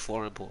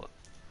CC4 import.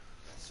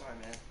 sorry,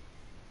 man.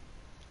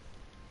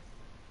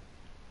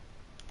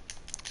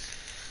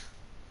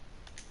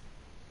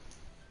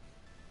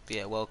 But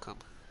yeah, welcome.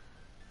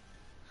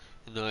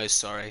 No,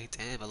 sorry.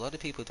 Damn, a lot of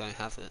people don't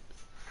have it.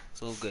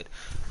 It's all good.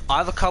 I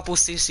have a couple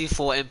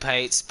CC4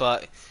 impates,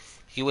 but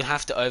you would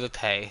have to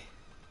overpay.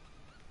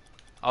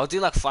 I'll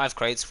do like 5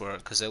 crates for it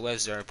because they're worth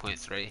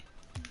 0.3.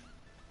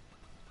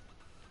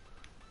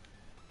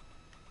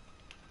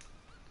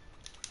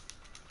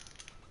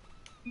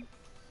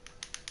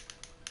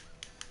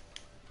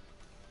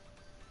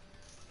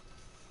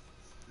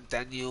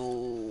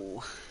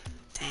 Daniel.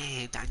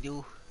 Damn,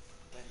 Daniel.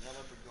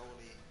 Daniela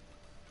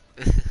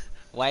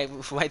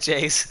Bergoli. White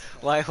Jays,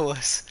 white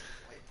horse.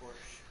 White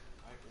Porsche.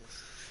 Hypee.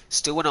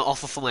 Still want to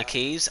offer for my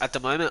keys. At the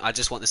moment, I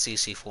just want the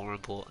CC4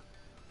 import.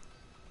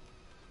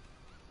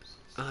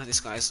 Oh, this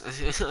guy's.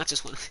 I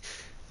just want.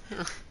 You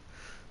could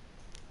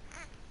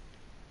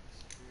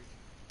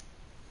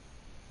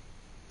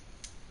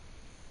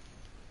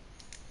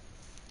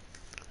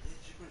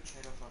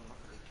trade off on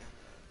Rocket League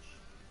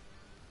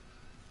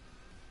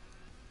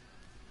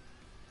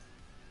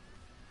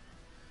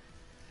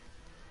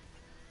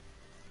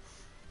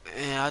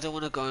Garage. Yeah, I don't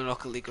want to go in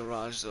Rocket League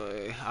Garage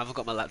though. I haven't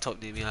got my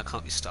laptop near me. I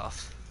can't be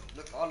stuffed.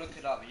 Look, I'll look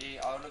it up.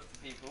 I'll look for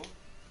people,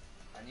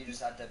 and you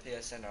just add their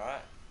PSN,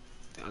 alright?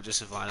 I'll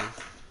just invite him.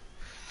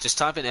 Just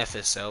type in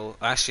FSL.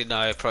 Actually,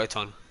 no,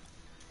 Proton.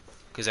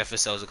 Because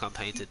FSLs are come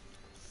painted.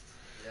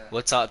 Yeah.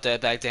 What's up,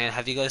 Dirtbag Dan?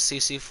 Have you got a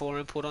CC4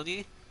 import on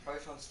you?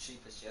 Proton's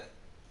cheapest yet.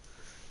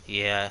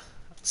 Yeah,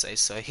 I'd say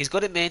so. He's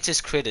got a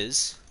Mantis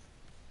Critters.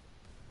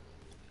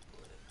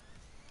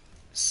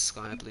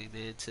 Sky Blue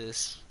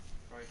Mantis.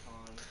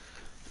 Proton.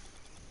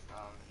 No.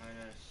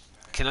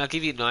 Can I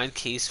give you 9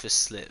 keys for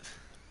Slip?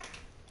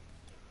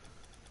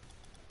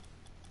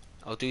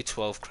 I'll do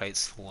 12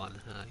 crates for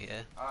one.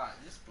 Yeah. Alright,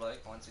 this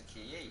bloke wants a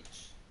key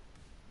each.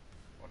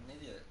 What an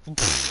idiot.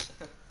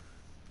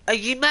 Are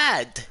you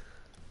mad?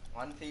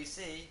 One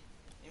PC,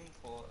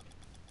 import.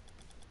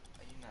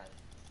 Are you mad?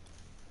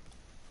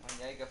 One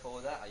Jaeger for all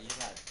that? Are you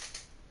mad?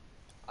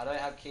 I don't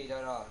have key,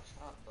 don't I?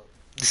 Shut up,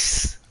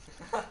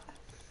 bro.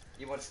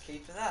 You want a key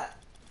for that?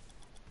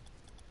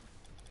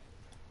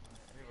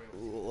 Everybody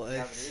wants What? you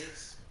have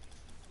these?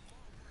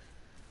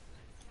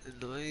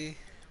 No. No, you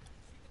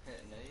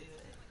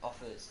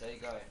offers, there you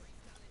go.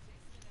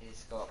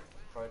 He's got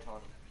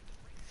Proton.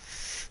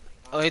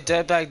 Oh,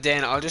 Dirtbag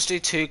Dan, I'll just do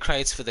 2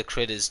 crates for the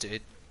critters,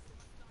 dude.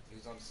 He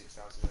was on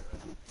 6,000 over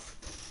there.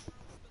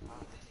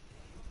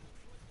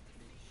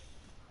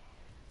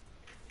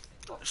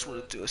 I just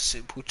want to do a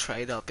simple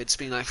trade up. It's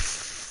been like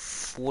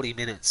 40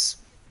 minutes.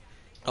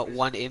 Not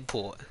one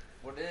import.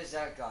 What is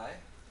that guy?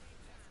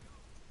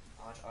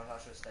 I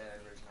should stay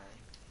over his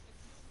name.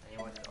 And he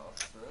wanted to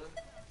offer.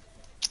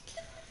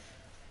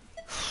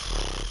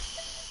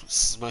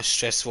 This is the most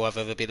stressful I've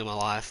ever been in my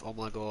life. Oh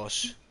my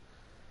gosh.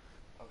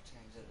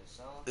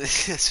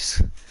 It's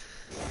just-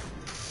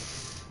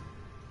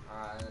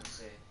 Alright, let's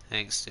see.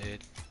 Thanks,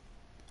 dude.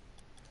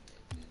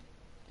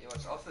 He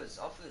wants offers.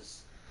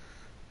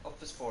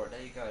 Offers for it.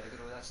 There you go. Look at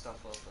all that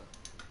stuff offer.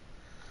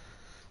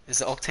 Is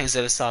the Octane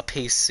ZSR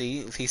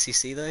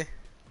PCC though? Don't know.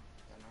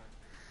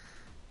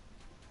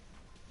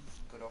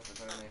 Good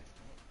offers only.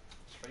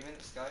 3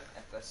 minutes ago.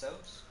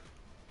 FSLs.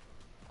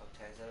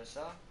 Octane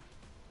ZSR.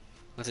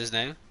 What's his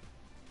name?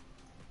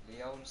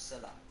 Leon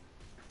Silla.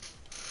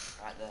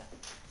 Right there.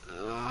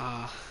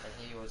 And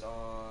he was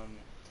on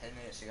 10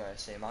 minutes ago,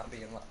 so he might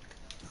be in luck.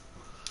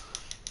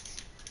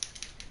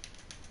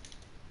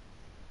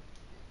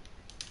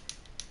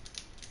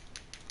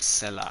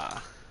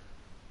 Seller.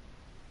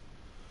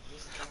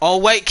 Oh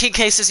wait, King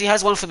K says he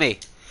has one for me.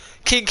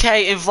 King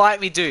K,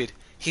 invite me, dude.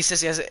 He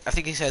says he has. I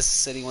think he said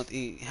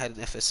he had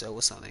an FSL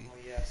or something. Oh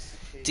yes.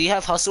 Do you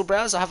have Hustle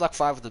Browse? I have like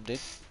 5 of them, dude.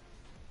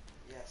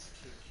 Yes,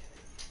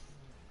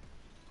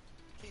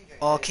 King K.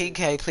 Oh, King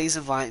K, please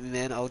invite me,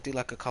 man. I'll do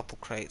like a couple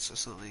crates or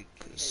something.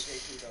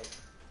 'Cause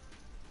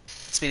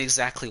it's been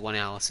exactly 1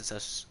 hour since I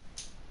was...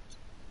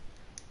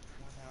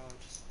 1 hour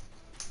just...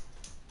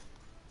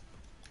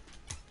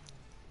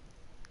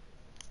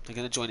 I'm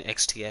gonna join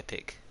XT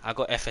Epic. I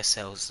got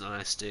FSLs,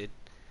 nice, dude.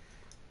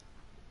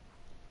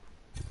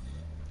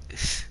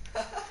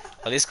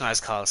 Oh, this guy's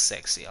car is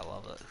sexy, I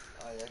love it.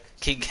 Oh, yeah.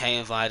 King K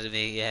invited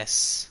me,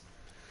 yes.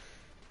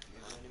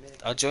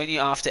 I'll join you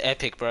after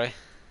Epic, bro.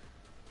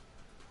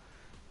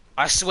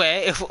 I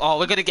swear, if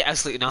we're gonna get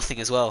absolutely nothing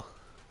as well.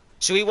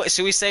 Should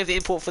we save the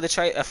import for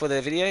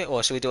the video,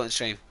 or should we do it on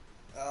stream?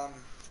 Up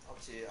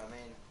to you. I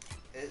mean,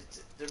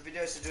 the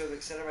video is to do with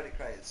accelerated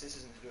crates. This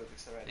isn't to do with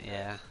accelerated.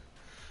 Yeah.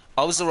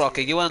 Oz the Rock,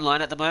 are you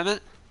online at the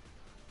moment?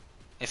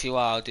 If you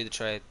are, I'll do the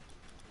trade.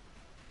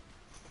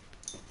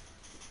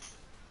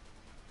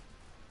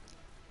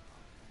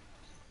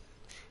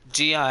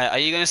 GI, are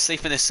you gonna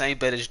sleep in the same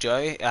bed as Joe?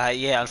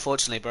 Yeah,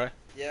 unfortunately, bro.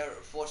 Yeah,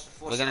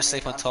 fortunately. We're gonna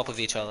sleep on top of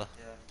each other.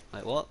 Yeah.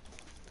 Wait, what?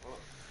 What?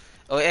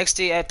 Oh,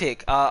 XD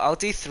Epic. I'll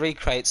do 3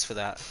 crates for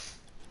that.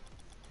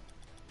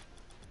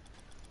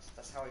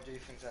 That's how we do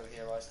things over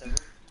here, right, Stable?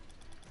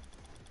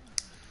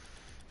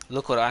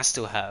 Look what I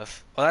still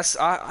have. Oh, that's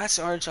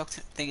the orange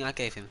thing I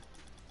gave him.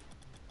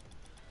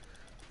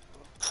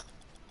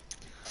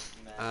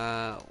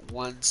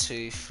 1,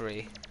 2,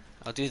 3.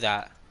 I'll do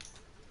that.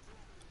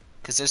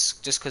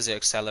 Just because they're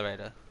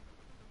accelerator.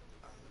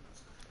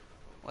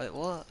 Wait,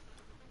 what?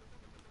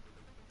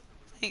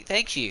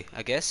 Thank you,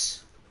 I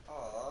guess.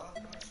 Aw,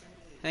 nice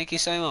really. Thank you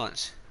so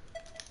much.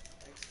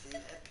 XD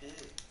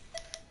Epic.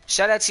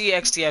 Shout out to you,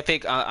 XD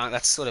Epic.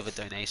 That's sort of a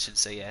donation,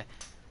 so yeah.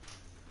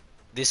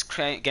 This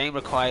game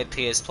required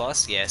PS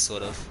Plus? Yeah,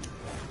 sort of.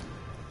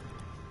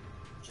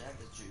 Jagger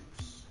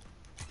Juice.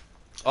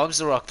 Obs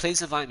the Rock,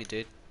 please invite me,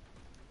 dude.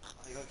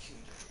 I got King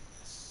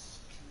James.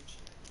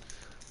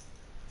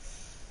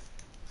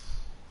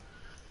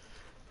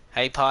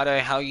 Hey Pardo,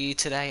 how are you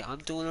today? I'm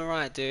doing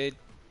alright, dude.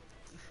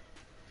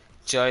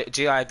 Joe,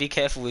 GI, be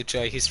careful with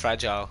Joe, he's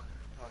fragile.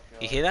 Oh,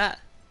 You hear that?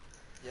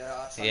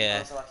 Yeah,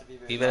 Yeah. I like to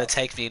be You better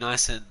take me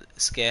nice and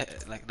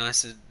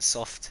nice and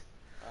soft,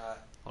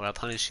 or I'll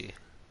punish you.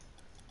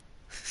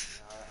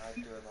 I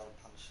do a lot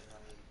of punishing. I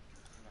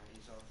need,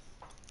 ease off.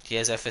 He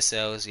has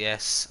FSLs,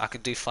 yes. I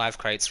can do 5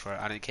 crates for it,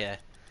 I don't care.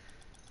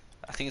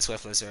 I think it's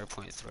worth like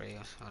 0.3,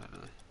 I don't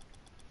know.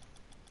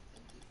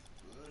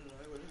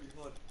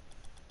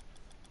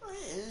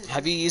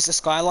 Have you used the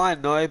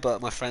Skyline? No,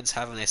 but my friends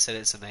have and they said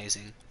it's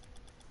amazing.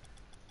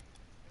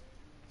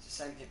 It's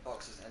the same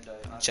hitbox as Endo.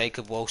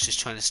 Jacob Walsh is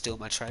trying to steal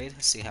my trade.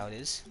 Let's see how it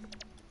is.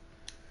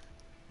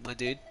 My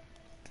dude.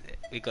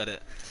 We got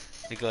it.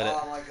 We got it.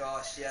 Oh my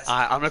gosh, yes.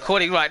 I'm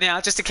recording right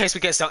now, just in case we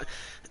get something.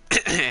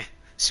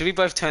 Should we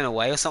both turn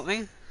away or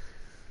something?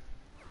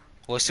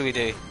 What should we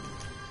do?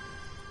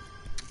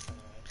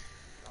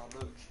 Oh,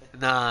 look.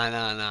 Nah.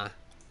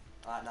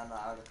 Alright, no,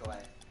 I'll look away.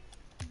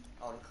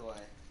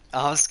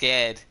 Oh, I'm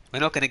scared. We're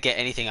not going to get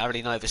anything, I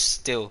already know, but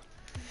still.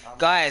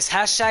 Guys,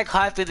 hashtag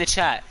hype in the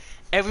chat.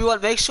 Everyone,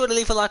 make sure to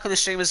leave a like on the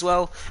stream as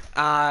well.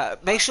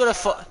 Make sure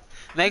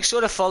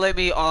to follow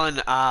me on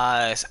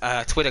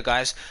Twitter,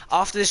 guys.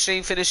 After the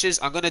stream finishes,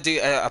 I'm going to do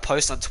a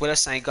post on Twitter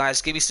saying,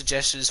 guys, give me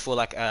suggestions for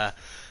like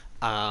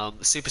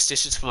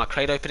superstitions for my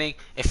crate opening.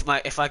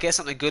 If I get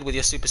something good with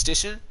your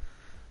superstition,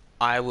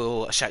 I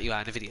will shout you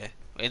out in a video.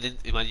 In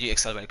my new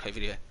accelerated crate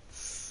video.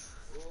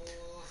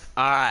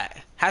 Alright.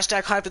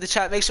 Hashtag hype in the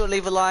chat. Make sure to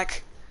leave a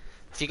like.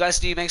 If you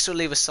guys new, make sure to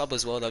leave a sub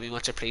as well. That'll be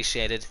much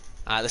appreciated.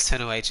 Alright, let's turn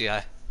away, GI.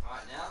 Alright,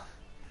 now?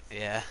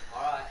 Yeah.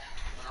 Alright.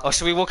 Or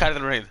should we walk out of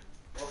the room?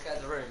 Walk out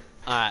of the room.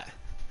 Alright.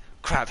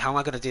 Crap, how am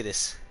I going to do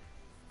this?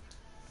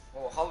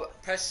 Oh,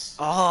 press...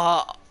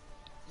 Oh.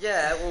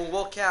 Yeah, we'll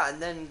walk out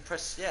and then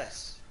press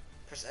yes.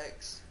 Press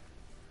X.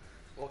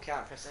 Walk out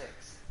and press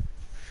X.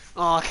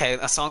 Oh, okay.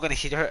 So I'm going to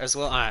hit her as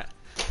well. Alright.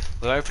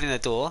 We're opening the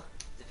door.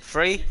 Did you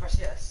 3. press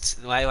yes?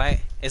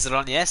 Wait. Is it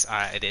on yes?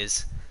 Alright, it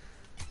is.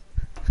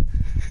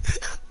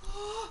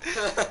 Oh,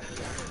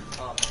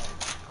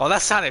 Oh,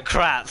 that sounded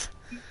crap.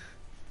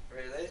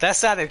 really? That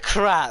sounded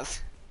crap.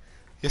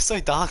 You're so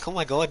dark. Oh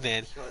my god,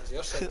 man.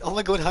 You're so Oh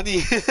my god,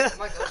 honey. oh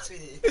my god,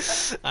 sweetie.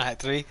 Alright,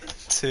 3,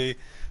 2,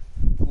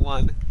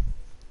 1.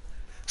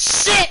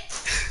 Shit!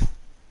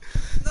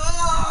 No!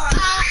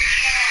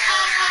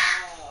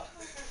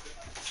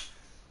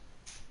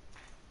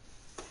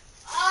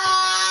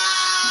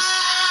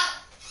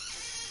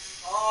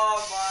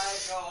 Oh my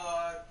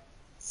god!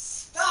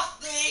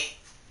 Stop me!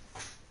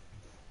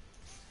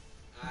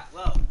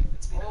 Well,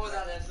 What was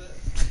that effort?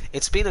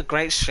 it's been a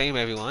great stream,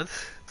 everyone.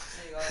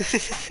 See you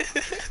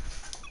guys.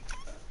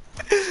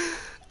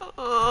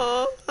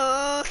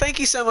 Thank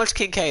you so much,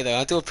 King K, though.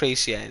 I do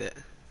appreciate it.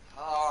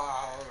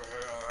 Oh.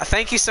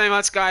 Thank you so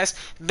much, guys.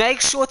 Make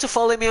sure to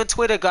follow me on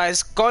Twitter,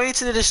 guys. Go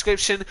into the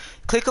description,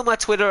 click on my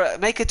Twitter,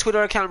 make a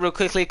Twitter account real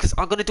quickly, because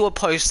I'm going to do a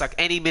post like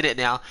any minute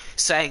now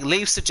saying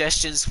leave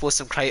suggestions for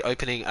some crate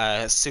opening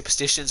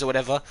superstitions or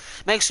whatever.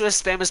 Make sure to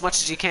spam as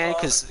much as you can,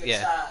 because, look at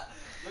yeah. chat.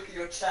 Look at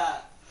your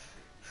chat.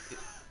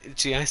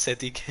 Gee, I said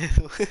be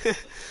careful.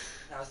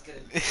 That was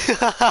good.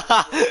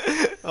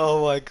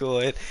 Oh my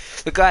god.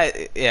 But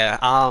guys,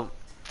 yeah,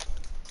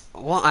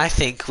 what I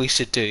think we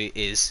should do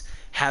is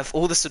have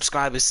all the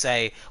subscribers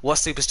say what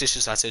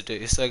superstitions I should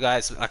do. So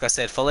guys, like I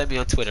said, follow me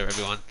on Twitter,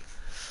 everyone.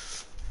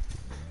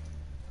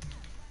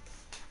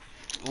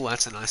 Oh,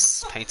 that's a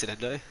nice painted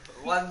endo.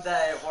 One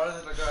day, one of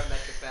them are going to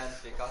make a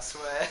fanfic, I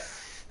swear.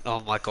 Oh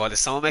my god, if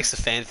someone makes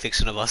a fan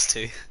fiction of us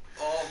two.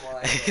 Oh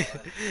my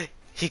god.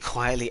 He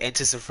quietly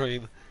enters a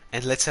room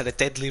and lets out a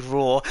deadly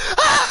roar.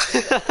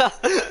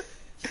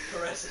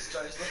 Caresses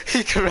Joe's look.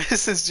 He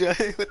caresses Joe.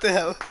 What the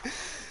hell?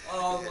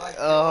 Oh my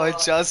Oh,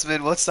 god.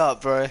 Jasmine, what's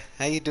up, bro?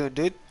 How you doing,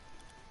 dude?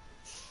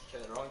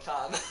 Came at the wrong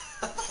time.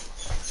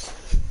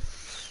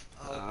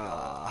 Oh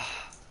god.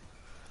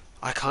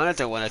 I kind of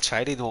don't want to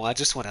trade anymore. I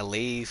just want to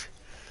leave.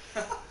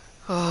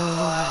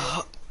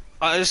 I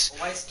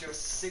just... Waste your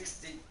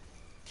 60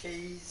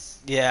 keys.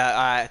 Yeah,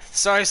 alright.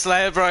 Sorry,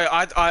 Slayer, bro.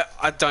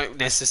 I don't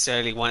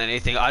necessarily want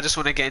anything. I just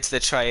want to get into the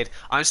trade.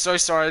 I'm so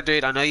sorry,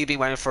 dude. I know you've been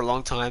waiting for a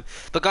long time.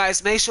 But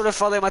guys, make sure to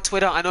follow my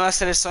Twitter. I know I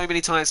said it so many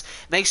times.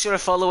 Make sure to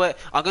follow it.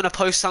 I'm going to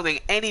post something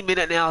any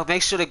minute now.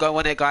 Make sure to go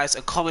on there, guys,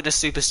 and comment a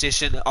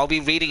superstition. I'll be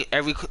reading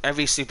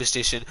every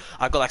superstition.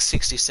 I've got like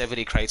 60,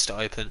 70 crates to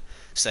open.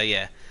 So,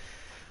 yeah.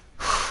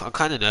 I'm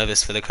kind of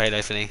nervous for the crate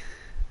opening.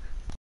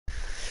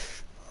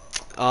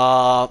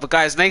 But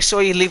guys, make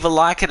sure you leave a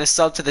like and a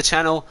sub to the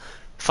channel.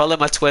 Follow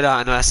my Twitter.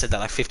 I know I said that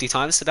like 50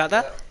 times about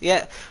that.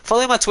 Yeah.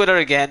 Follow my Twitter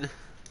again.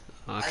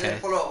 And Okay. then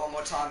follow it one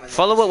more time.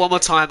 Follow it one more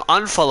time.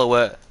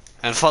 Unfollow it.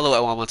 And follow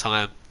it one more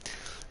time.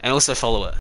 And also follow it.